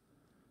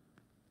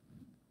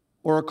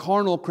 or a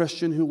carnal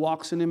Christian who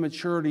walks in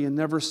immaturity and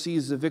never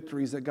sees the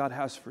victories that God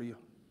has for you.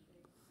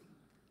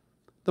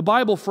 The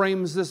Bible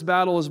frames this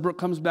battle, as Brooke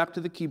comes back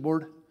to the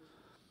keyboard,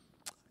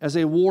 as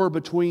a war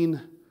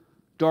between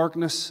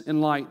darkness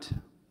and light.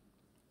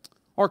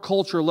 Our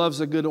culture loves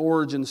a good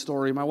origin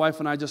story. My wife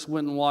and I just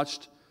went and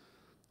watched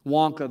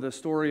Wonka, the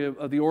story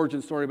of the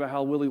origin story about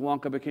how Willy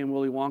Wonka became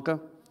Willy Wonka.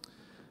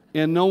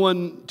 And no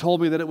one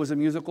told me that it was a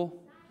musical.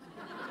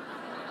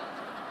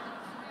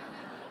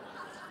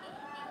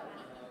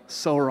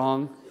 So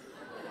wrong.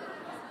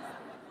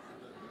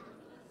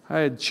 I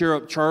had Cheer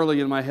Up Charlie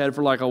in my head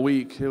for like a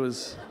week. It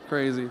was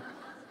crazy.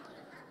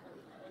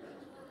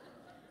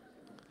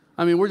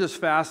 I mean, we're just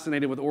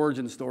fascinated with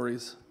origin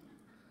stories.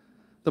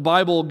 The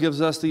Bible gives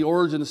us the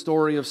origin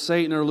story of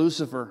Satan, or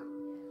Lucifer.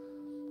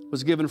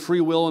 Was given free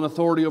will and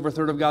authority over a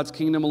third of God's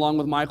kingdom, along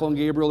with Michael and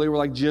Gabriel. They were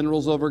like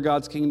generals over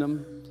God's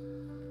kingdom.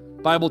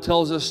 The Bible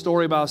tells us a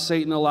story about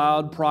Satan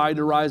allowed pride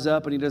to rise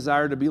up and he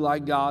desired to be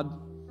like God.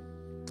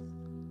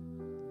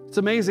 It's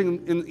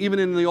amazing, even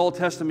in the Old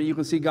Testament, you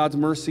can see God's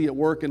mercy at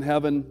work in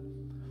heaven.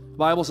 The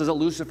Bible says that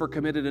Lucifer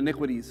committed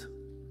iniquities.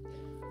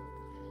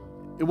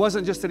 It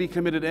wasn't just that he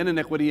committed an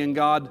iniquity and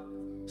God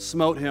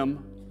smote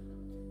him.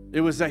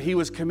 It was that he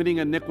was committing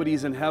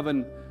iniquities in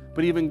heaven,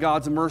 but even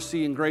God's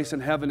mercy and grace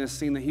in heaven is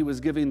seen that he was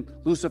giving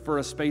Lucifer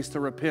a space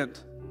to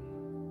repent.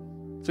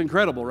 It's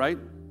incredible, right?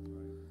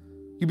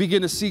 You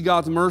begin to see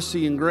God's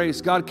mercy and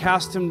grace. God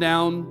cast him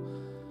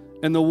down,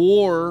 and the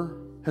war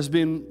has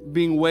been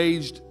being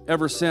waged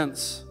ever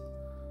since.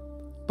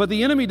 But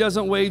the enemy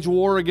doesn't wage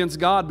war against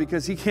God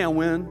because he can't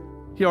win.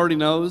 He already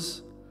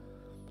knows.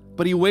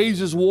 But he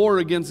wages war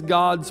against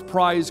God's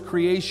prized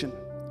creation.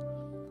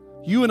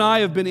 You and I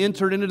have been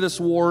entered into this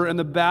war, and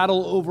the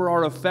battle over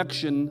our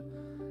affection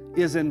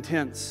is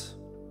intense.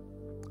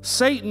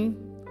 Satan,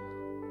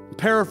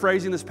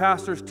 paraphrasing this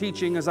pastor's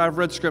teaching as I've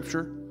read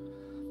Scripture,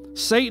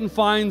 Satan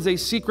finds a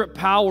secret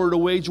power to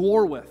wage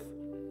war with.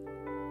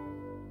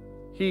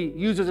 He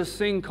uses this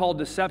thing called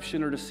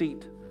deception or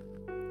deceit.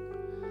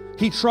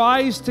 He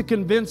tries to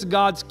convince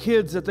God's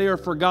kids that they are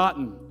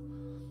forgotten,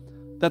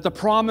 that the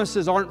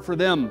promises aren't for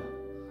them.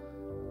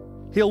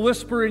 He'll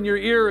whisper in your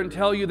ear and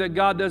tell you that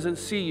God doesn't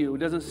see you,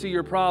 doesn't see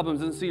your problems,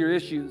 doesn't see your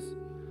issues.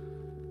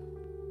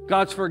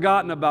 God's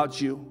forgotten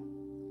about you.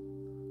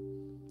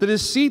 The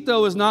deceit,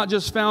 though, is not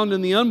just found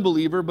in the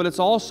unbeliever, but it's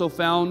also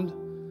found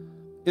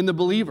in the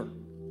believer.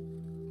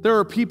 There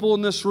are people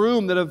in this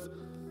room that have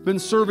been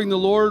serving the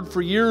Lord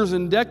for years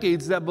and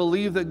decades that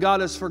believe that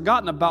God has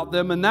forgotten about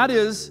them, and that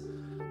is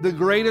the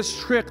greatest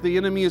trick the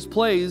enemy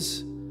plays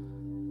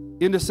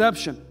in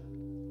deception.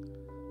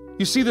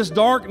 You see this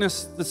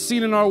darkness that's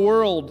seen in our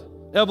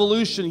world,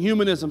 evolution,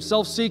 humanism,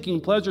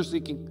 self-seeking,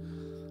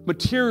 pleasure-seeking,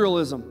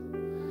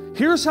 materialism.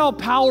 Here's how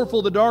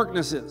powerful the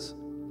darkness is.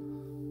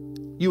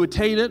 You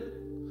attain it,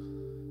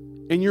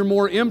 and you're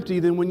more empty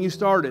than when you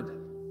started.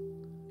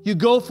 You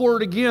go for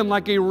it again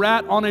like a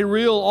rat on a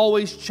reel,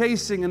 always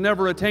chasing and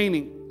never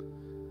attaining.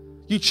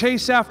 You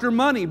chase after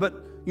money, but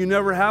you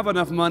never have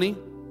enough money.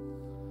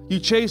 You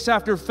chase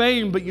after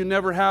fame, but you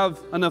never have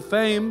enough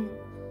fame.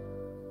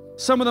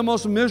 Some of the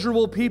most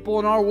miserable people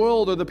in our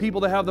world are the people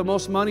that have the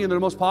most money and they're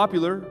the most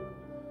popular.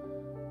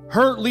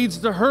 Hurt leads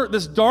to hurt.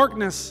 This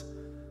darkness,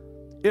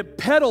 it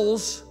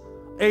peddles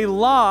a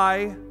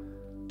lie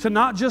to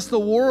not just the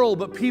world,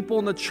 but people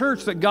in the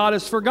church that God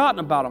has forgotten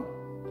about them.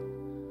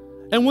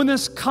 And when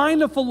this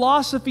kind of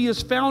philosophy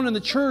is found in the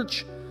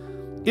church,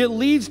 it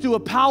leads to a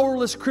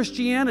powerless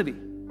Christianity.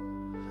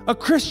 A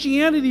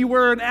Christianity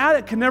where an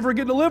addict can never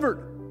get delivered,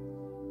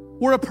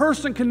 where a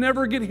person can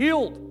never get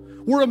healed,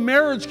 where a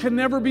marriage can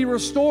never be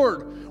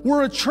restored,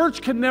 where a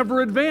church can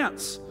never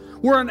advance,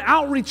 where an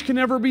outreach can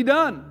never be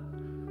done.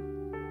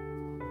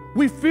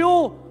 We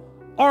feel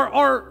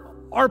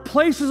our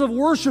places of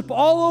worship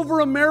all over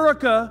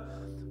America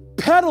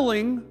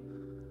peddling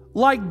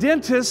like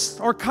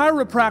dentists or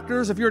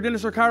chiropractors. If you're a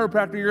dentist or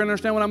chiropractor, you're going to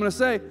understand what I'm going to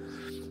say.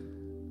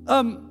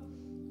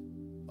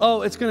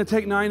 Oh, it's going to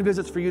take 9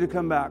 visits for you to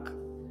come back.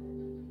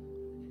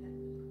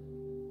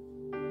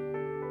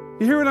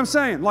 You hear what I'm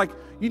saying? Like,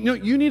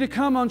 you need to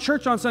come on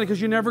church on Sunday because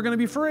you're never going to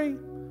be free.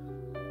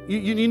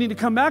 You need to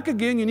come back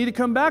again. You need to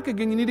come back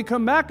again. You need to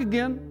come back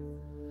again.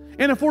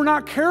 And if we're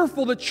not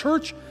careful, the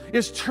church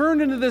is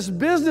turned into this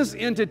business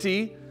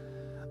entity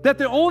that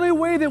the only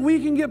way that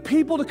we can get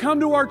people to come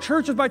to our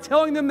church is by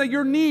telling them that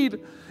your need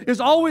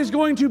is always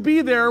going to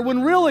be there,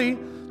 when really,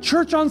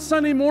 church on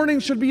Sunday morning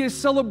should be a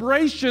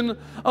celebration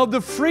of the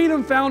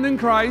freedom found in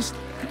Christ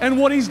and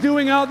what He's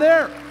doing out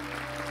there.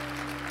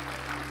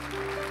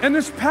 And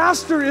this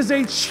pastor is a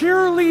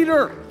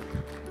cheerleader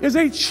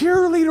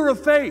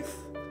of faith.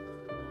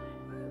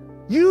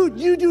 You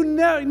do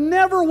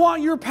never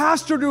want your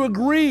pastor to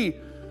agree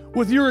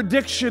with your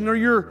addiction or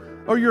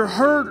your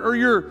hurt or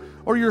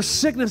your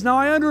sickness. Now,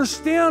 I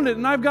understand it,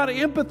 and I've got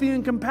empathy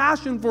and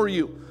compassion for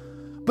you.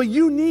 But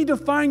you need to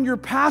find your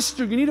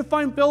pastor. You need to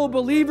find fellow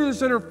believers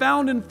that are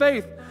found in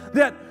faith.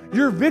 That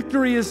your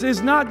victory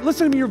is not,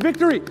 listen to me, your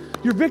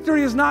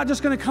victory is not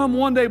just going to come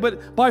one day,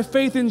 but by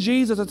faith in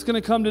Jesus, it's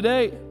going to come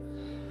today.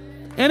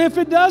 And if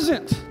it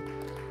doesn't,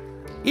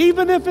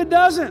 even if it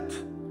doesn't,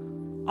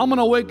 I'm going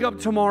to wake up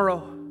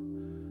tomorrow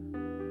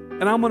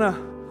and I'm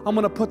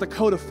going to put the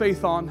coat of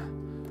faith on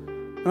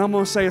and I'm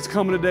going to say, it's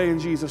coming today in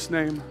Jesus'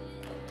 name.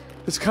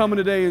 It's coming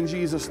today in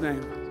Jesus'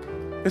 name.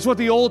 It's what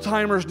the old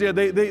timers did.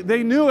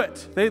 They knew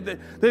it.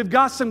 They've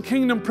got some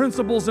kingdom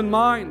principles in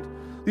mind.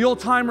 The old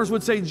timers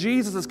would say,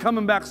 Jesus is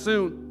coming back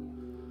soon.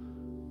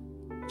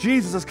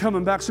 Jesus is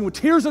coming back soon. With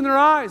tears in their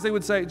eyes, they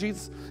would say,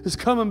 Jesus is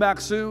coming back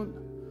soon.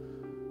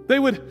 They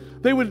would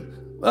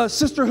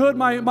sisterhood,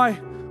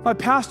 my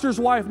pastor's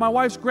wife, my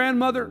wife's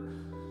grandmother,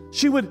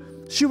 she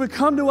would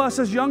come to us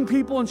as young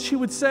people and she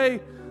would say,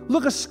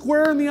 look us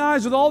square in the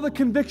eyes with all the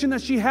conviction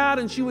that she had,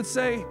 and she would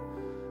say,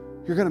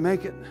 you're going to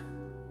make it.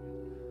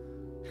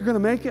 You're going to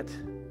make it.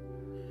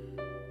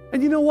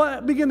 And you know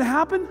what began to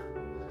happen?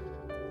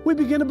 We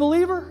begin to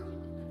believe her.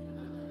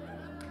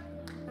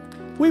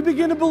 We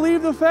begin to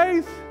believe the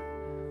faith.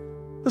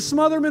 The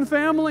Smotherman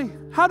family.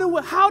 How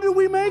do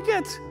we make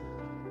it?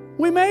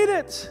 We made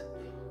it.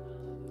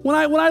 When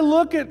I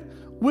look at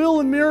Will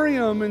and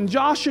Miriam and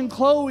Josh and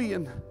Chloe,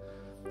 and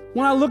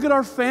when I look at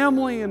our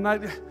family, and I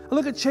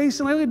look at Chase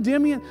and I look at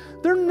Demian,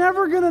 they're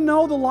never going to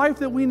know the life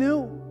that we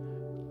knew.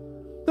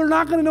 They're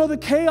not going to know the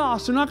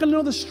chaos. They're not going to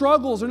know the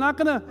struggles. They're not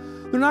going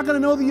to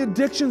know the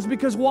addictions,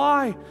 because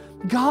why?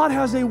 God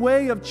has a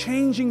way of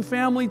changing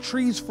family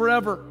trees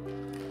forever.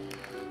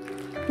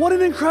 What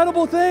an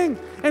incredible thing.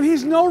 And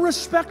He's no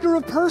respecter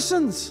of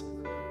persons.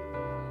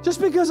 Just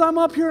because I'm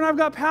up here and I've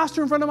got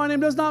pastor in front of my name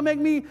does not make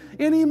me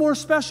any more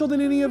special than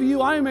any of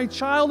you. I am a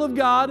child of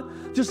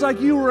God, just like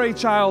you were a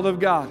child of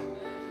God.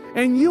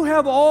 And you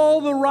have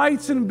all the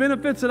rights and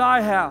benefits that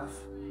I have.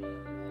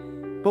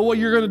 But what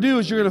you're going to do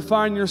is you're going to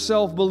find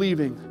yourself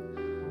believing.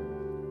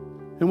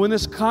 And when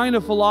this kind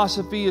of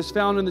philosophy is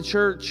found in the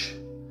church,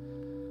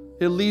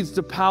 it leads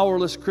to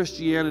powerless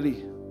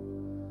Christianity.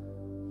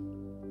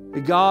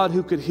 A God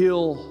who could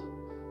heal,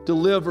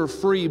 deliver,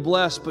 free,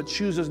 bless, but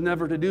chooses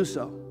never to do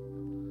so.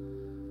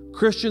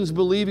 Christians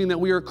believing that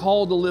we are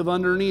called to live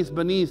underneath,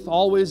 beneath,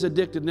 always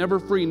addicted, never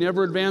free,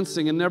 never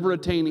advancing, and never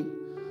attaining.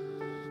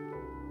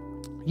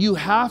 You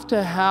have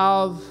to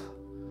have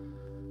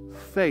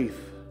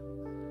faith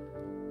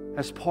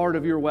as part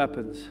of your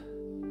weapons.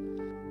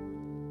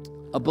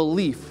 A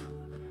belief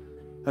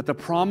that the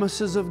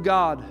promises of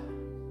God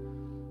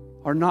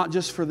are not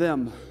just for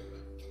them,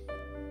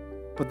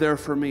 but they're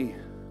for me.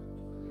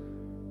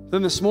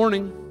 Then this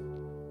morning,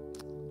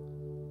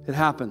 it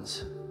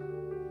happens.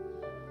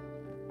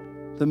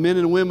 The men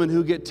and women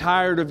who get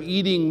tired of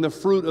eating the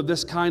fruit of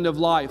this kind of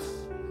life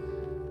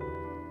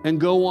and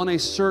go on a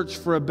search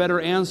for a better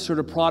answer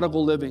to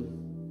prodigal living.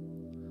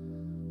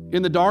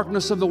 In the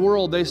darkness of the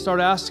world, they start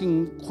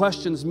asking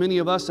questions many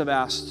of us have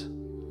asked.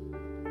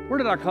 Where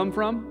did I come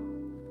from?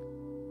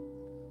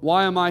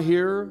 Why am I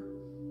here?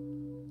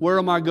 Where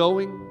am I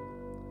going?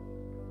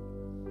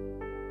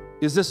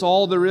 Is this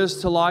all there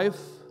is to life?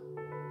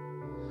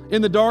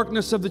 In the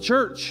darkness of the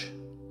church,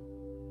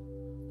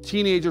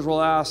 teenagers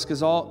will ask,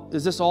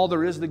 is this all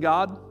there is to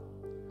God?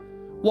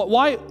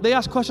 Why? They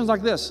ask questions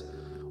like this.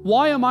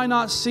 Why am I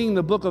not seeing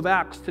the book of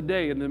Acts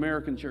today in the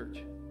American church?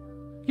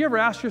 You ever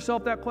ask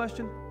yourself that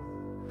question?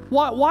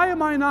 Why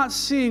am I not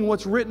seeing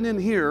what's written in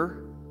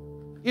here?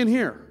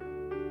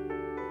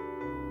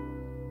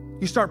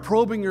 You start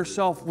probing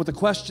yourself with the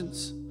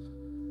questions.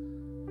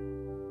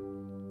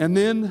 And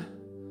then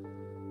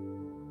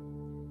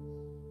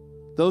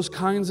those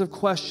kinds of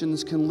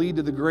questions can lead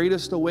to the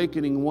greatest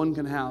awakening one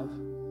can have.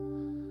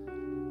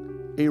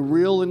 A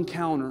real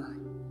encounter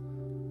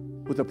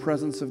with the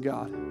presence of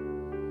God.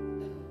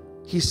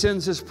 He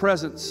sends His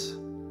presence.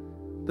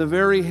 The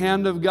very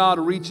hand of God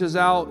reaches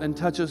out and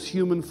touches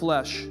human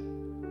flesh.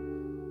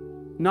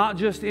 Not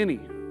just any,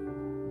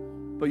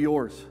 but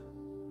yours.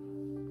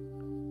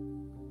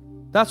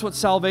 That's what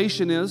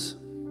salvation is.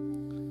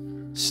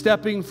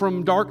 Stepping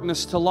from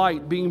darkness to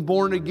light, being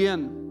born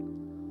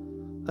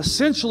again.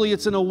 Essentially,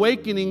 it's an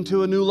awakening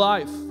to a new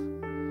life.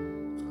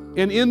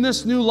 And in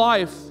this new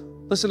life,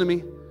 listen to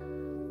me,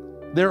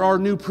 there are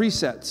new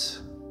presets.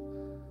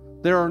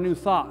 There are new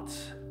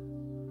thoughts.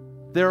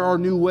 There are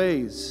new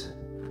ways.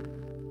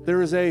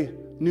 There is a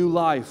new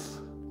life.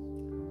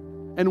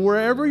 And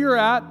wherever you're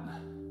at,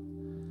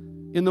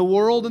 in the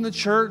world, in the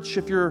church,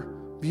 if you're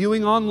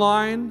viewing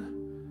online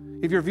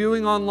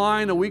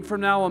a week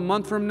from now, a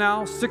month from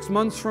now, 6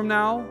 months from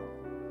now,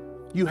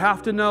 you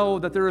have to know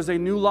that there is a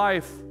new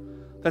life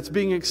that's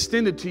being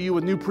extended to you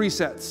with new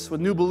presets,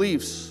 with new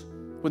beliefs,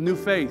 with new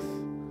faith.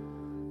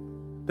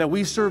 That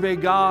we serve a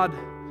God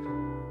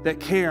that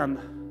can,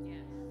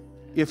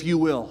 if you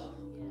will.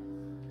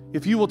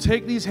 If you will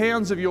take these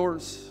hands of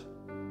yours,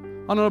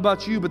 I don't know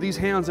about you, but these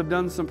hands have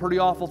done some pretty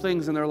awful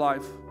things in their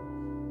life.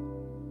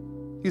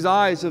 These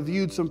eyes have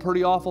viewed some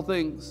pretty awful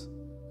things.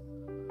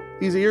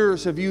 These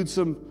ears have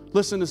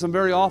listened to some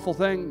very awful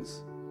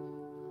things.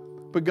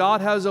 But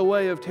God has a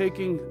way of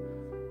taking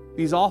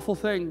these awful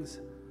things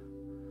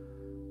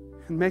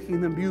and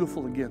making them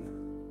beautiful again.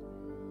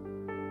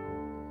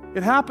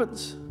 It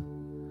happens.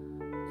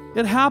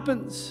 It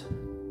happens.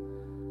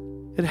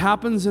 It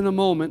happens in a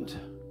moment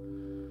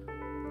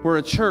where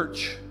a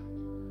church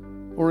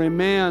or a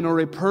man or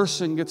a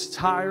person gets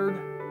tired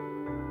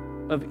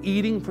of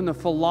eating from the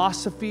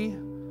philosophy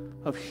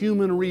of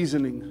human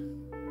reasoning,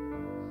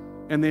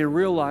 and they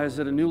realize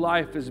that a new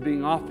life is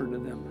being offered to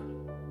them.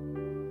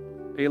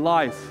 A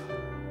life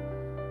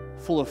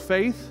full of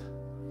faith,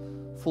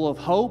 full of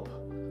hope,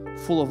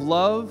 full of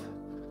love,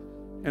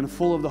 and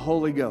full of the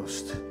Holy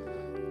Ghost.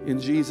 In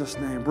Jesus'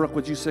 name. Brooke,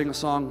 would you sing a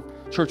song?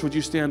 Church, would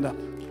you stand up?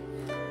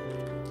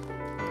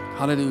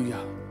 Hallelujah.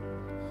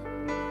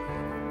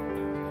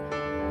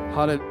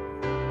 Hallelujah.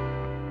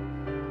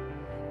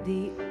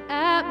 The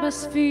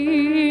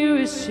atmosphere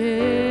is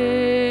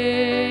changing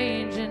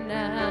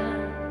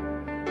now,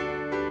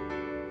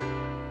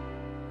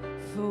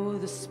 for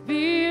the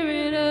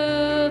Spirit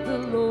of the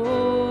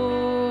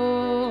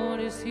Lord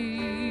is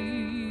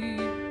here.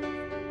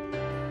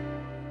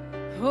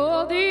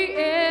 Oh, the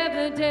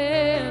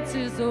evidence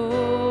is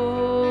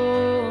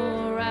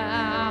all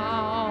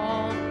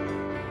around.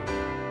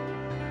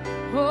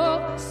 Oh,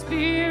 the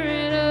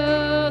Spirit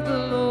of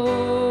the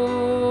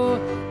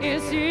Lord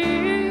is here.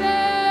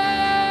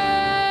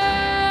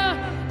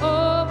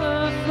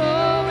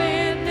 Overflow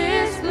in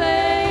this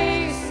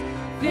place.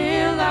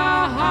 Fill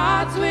our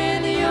hearts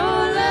with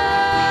your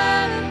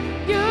love.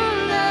 Your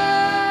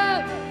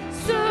love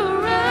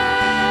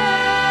surrounds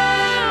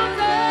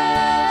us.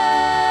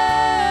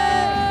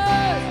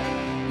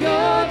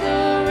 You're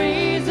the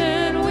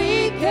reason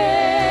we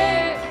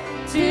care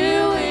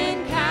to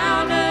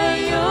encounter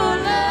your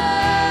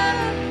love.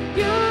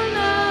 Your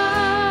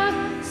love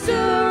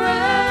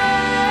surrounds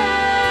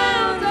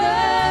us.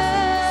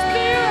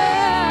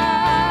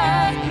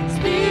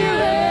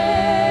 Spirit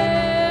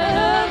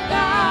of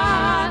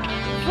God,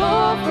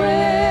 fall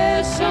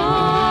fresh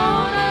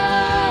on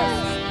us.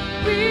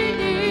 We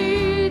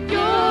need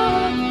your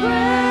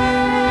presence.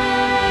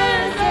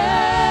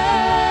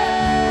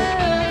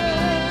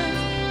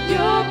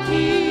 Your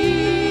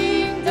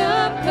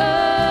kingdom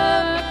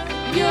come,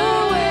 your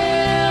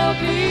will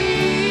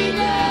be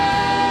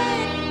done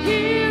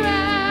here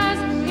as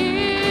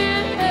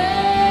in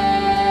heaven.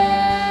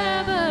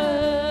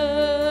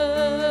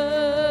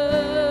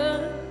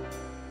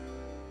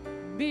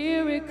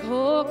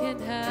 Miracle can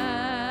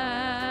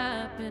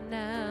happen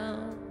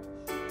now.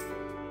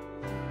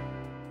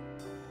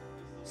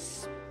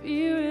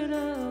 Spirit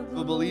of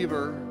A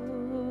believer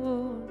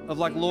Lord. of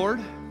like, Lord,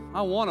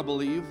 I want to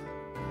believe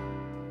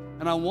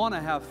and I want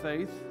to have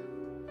faith,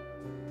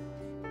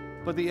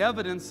 but the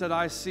evidence that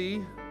I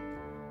see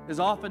is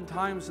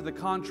oftentimes to the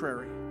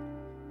contrary.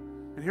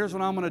 And here's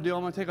what I'm going to do.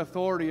 I'm going to take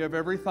authority of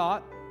every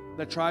thought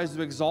that tries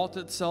to exalt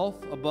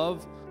itself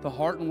above the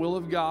heart and will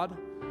of God,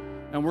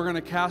 and we're going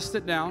to cast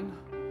it down,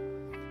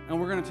 and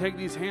we're going to take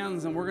these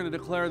hands and we're going to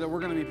declare that we're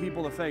going to be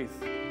people of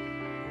faith,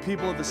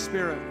 people of the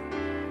Spirit.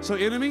 So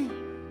enemy,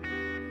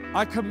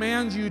 I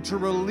command you to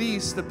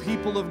release the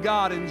people of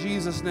God in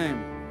Jesus'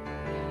 name.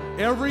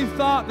 Every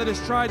thought that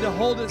has tried to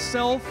hold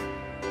itself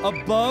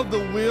above the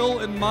will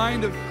and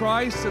mind of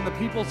Christ and the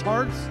people's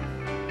hearts,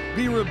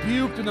 be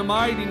rebuked in the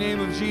mighty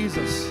name of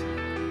Jesus.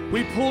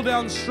 We pull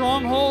down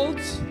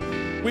strongholds.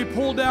 We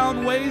pull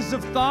down ways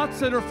of thoughts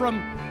that are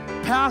from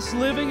past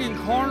living and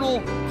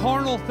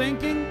carnal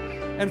thinking.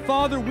 And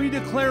Father, we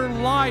declare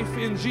life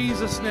in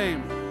Jesus'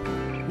 name.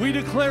 We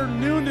declare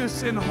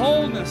newness and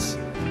wholeness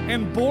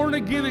and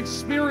born-again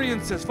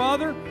experiences.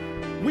 Father,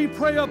 we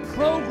pray a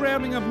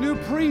programming of new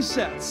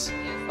precepts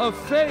of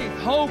faith,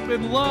 hope,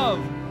 and love,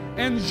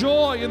 and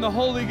joy in the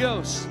Holy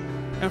Ghost.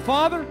 And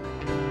Father,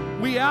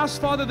 we ask,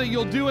 Father, that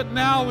you'll do it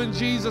now in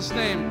Jesus'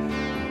 name.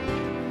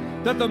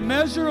 That the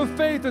measure of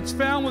faith that's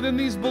found within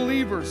these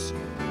believers,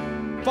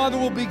 Father,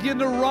 will begin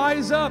to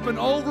rise up and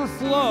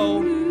overflow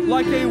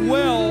like a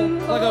well,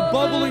 like a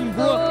bubbling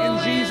brook in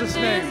Jesus'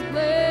 name.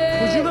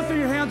 Would you lift up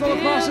your hands all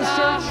across this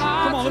church?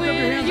 Come on, lift up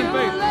your hands in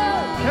faith.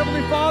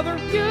 Heavenly Father,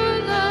 do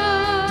it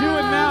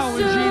now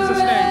in Jesus'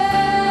 name.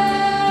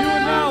 Do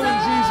it now in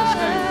Jesus'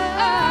 name.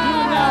 Do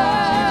it now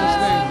in Jesus'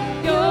 name.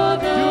 Do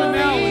it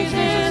now in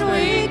Jesus'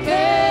 name.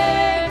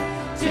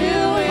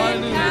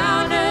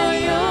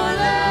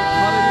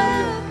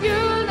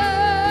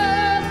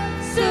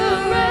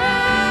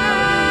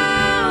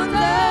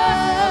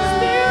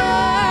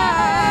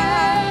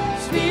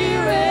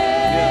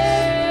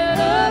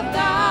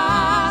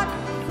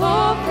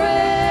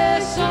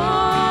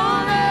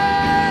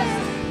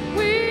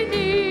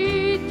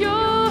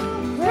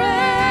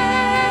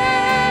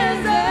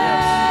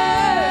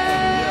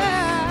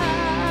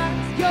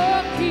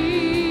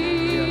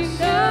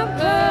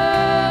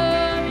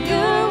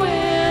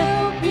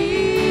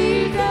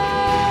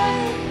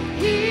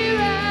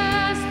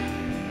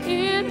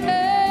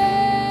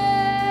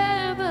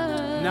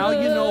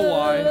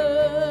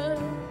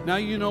 Now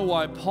you know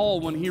why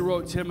Paul, when he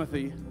wrote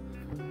Timothy,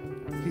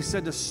 he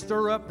said to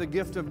stir up the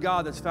gift of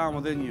God that's found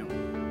within you.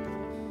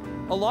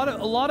 A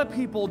lot of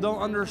people don't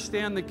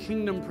understand the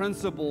kingdom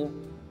principle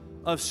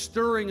of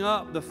stirring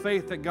up the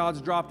faith that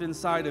God's dropped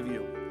inside of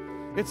you.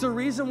 It's a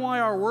reason why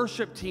our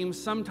worship team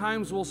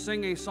sometimes will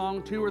sing a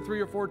song 2 or 3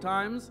 or 4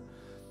 times,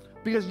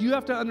 because you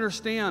have to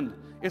understand,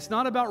 it's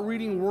not about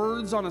reading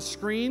words on a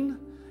screen.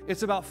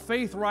 It's about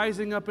faith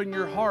rising up in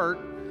your heart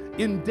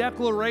in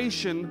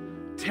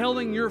declaration,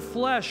 telling your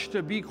flesh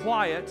to be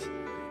quiet,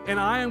 and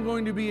I am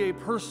going to be a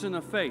person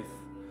of faith.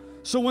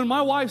 So when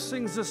my wife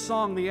sings this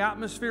song, the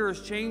atmosphere is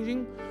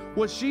changing.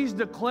 What she's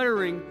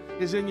declaring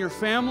is in your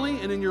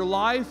family and in your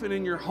life and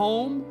in your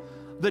home,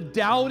 the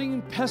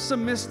doubting,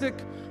 pessimistic,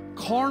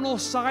 carnal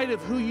side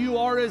of who you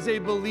are as a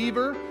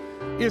believer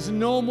is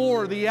no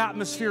more. The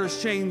atmosphere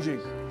is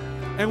changing.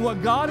 And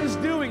what God is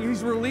doing,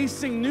 He's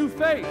releasing new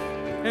faith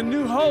and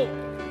new hope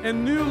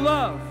and new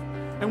love.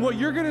 And what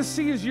you're going to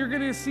see is you're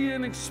going to see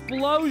an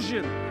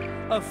explosion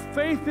of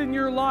faith in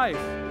your life.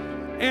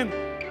 And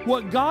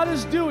what God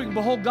is doing,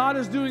 behold, God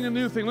is doing a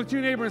new thing. Look to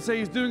your neighbor and say,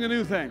 He's doing a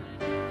new thing.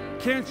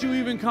 Can't you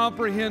even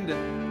comprehend it?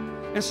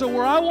 And so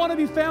where I want to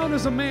be found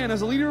as a man,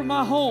 as a leader of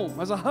my home,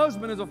 as a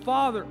husband, as a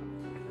father,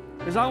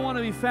 is I want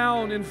to be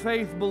found in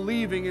faith,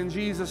 believing in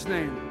Jesus'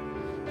 name.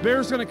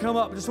 Bear's going to come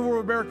up. Just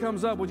before Bear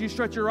comes up, would you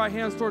stretch your right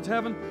hands towards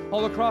heaven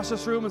all across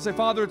this room and say,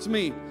 Father, it's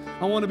me.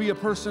 I want to be a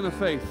person of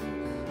faith.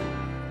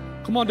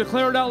 Come on,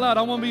 declare it out loud.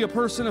 I want to be a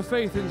person of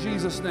faith in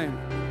Jesus' name.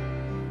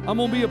 I'm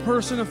going to be a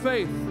person of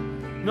faith,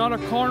 not a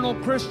carnal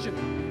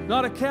Christian,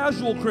 not a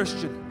casual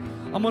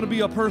Christian. I'm going to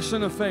be a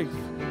person of faith.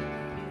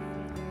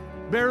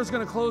 Bear's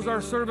going to close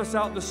our service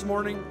out this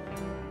morning.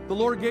 The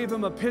Lord gave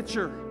him a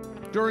picture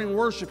during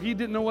worship. He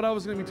didn't know what I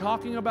was going to be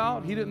talking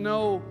about. He didn't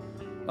know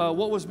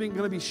what was going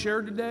to be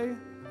shared today.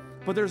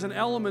 But there's an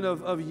element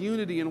of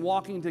unity and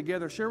walking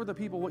together. Share with the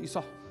people what you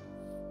saw.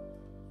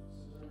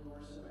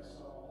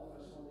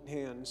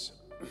 Hands.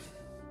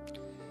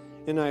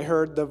 And I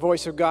heard the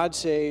voice of God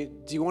say,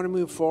 do you want to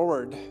move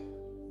forward?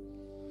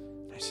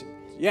 I said,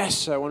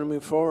 yes, I want to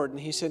move forward. And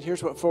He said,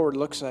 here's what forward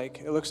looks like.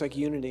 It looks like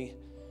unity.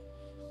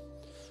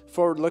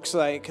 Forward looks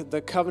like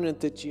the covenant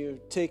that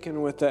you've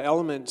taken with the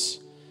elements,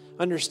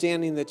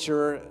 understanding that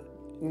you're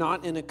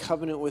not in a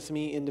covenant with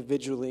me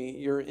individually.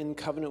 You're in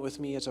covenant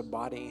with me as a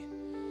body.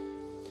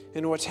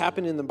 And what's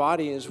happened in the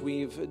body is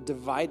we've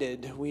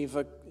divided. We've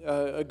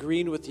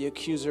agreed with the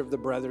accuser of the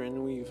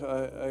brethren. We've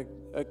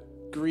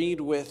agreed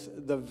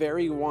with the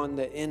very one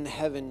that in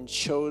heaven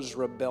chose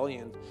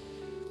rebellion.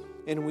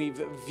 And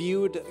we've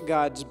viewed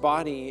God's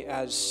body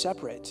as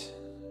separate.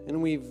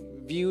 And we've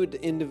viewed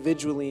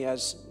individually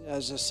as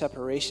a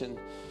separation.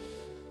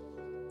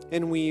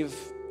 And we've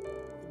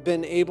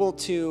been able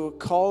to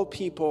call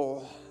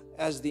people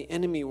as the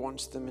enemy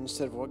wants them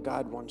instead of what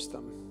God wants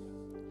them.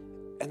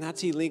 And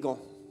that's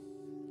illegal.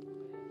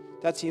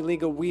 That's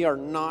illegal. We are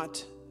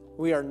not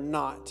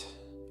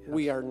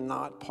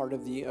part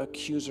of the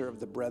accuser of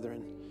the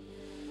brethren.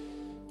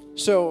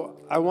 So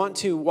I want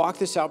to walk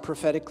this out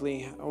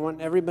prophetically. I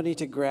want everybody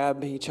to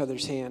grab each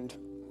other's hand.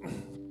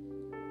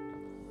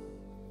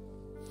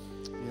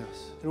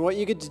 Yes. And what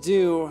you get to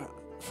do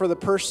for the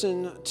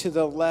person to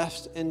the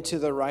left and to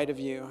the right of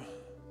you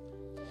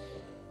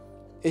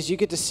is you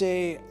get to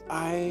say,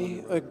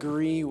 I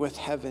agree with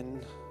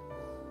heaven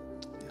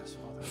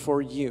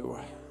for you.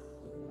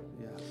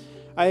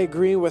 I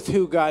agree with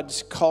who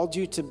God's called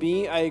you to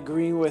be. I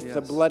agree with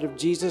the blood of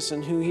Jesus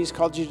and who He's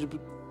called you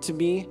to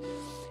be.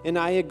 And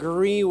I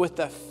agree with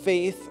the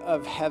faith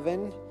of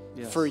heaven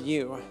for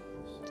you.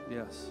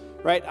 Yes.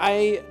 Right?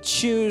 I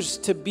choose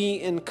to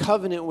be in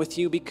covenant with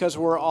you because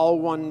we're all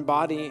one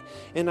body.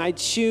 And I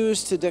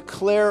choose to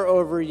declare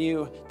over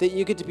you that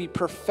you get to be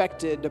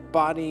perfected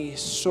body,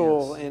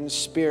 soul, and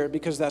spirit,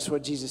 because that's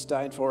what Jesus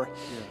died for.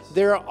 Yes.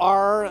 There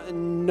are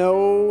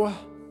no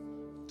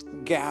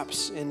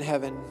gaps in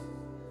heaven.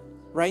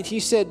 Right? He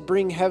said,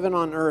 bring heaven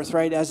on earth,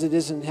 right, as it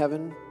is in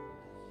heaven.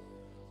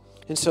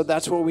 And so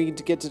that's what we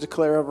get to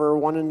declare over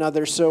one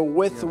another. So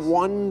with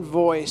one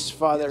voice,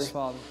 Father,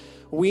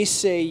 we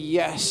say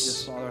yes.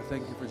 Yes, Father, I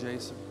thank you for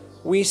Jason.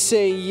 We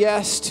say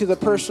yes to the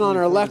person on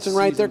our left and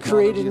right. They're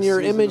created in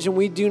your image, and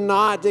we do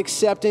not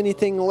accept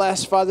anything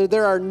less, Father.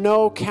 There are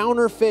no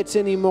counterfeits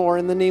anymore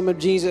in the name of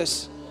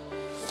Jesus.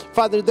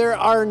 Father, there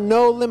are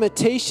no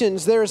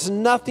limitations. There is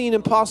nothing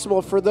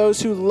impossible for those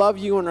who love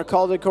you and are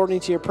called according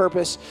to your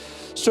purpose.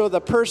 So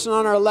the person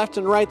on our left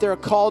and right, they're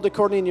called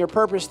according to your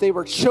purpose. They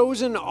were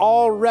chosen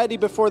already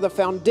before the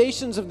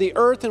foundations of the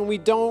earth, and we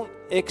don't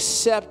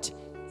accept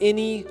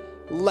any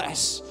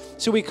less.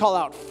 So we call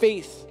out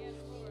faith.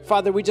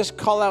 Father, we just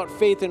call out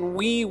faith, and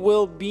we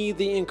will be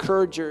the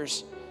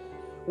encouragers.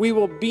 We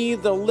will be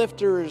the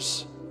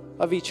lifters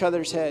of each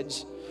other's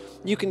heads.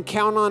 You can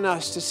count on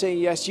us to say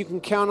yes. You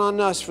can count on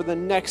us for the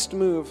next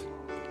move.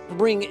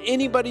 Bring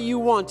anybody you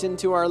want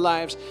into our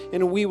lives,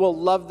 and we will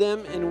love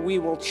them, and we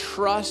will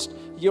trust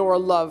your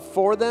love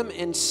for them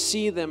and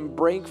see them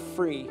break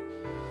free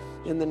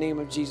in the name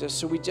of Jesus.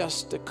 So we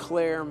just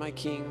declare, my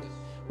King.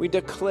 We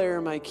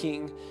declare, my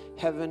King,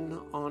 heaven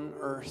on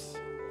earth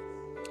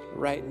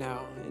right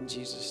now in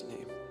Jesus'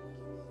 name.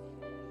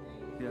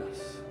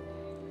 Yes.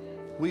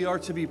 We are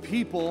to be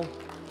people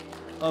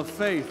of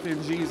faith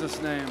in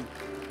Jesus' name.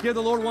 Give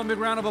the Lord one big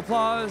round of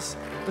applause.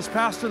 This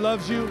pastor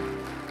loves you.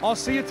 I'll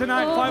see you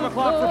tonight, 5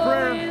 o'clock for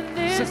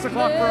prayer, 6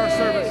 o'clock for our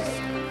service.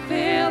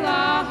 Fill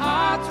our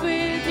hearts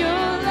with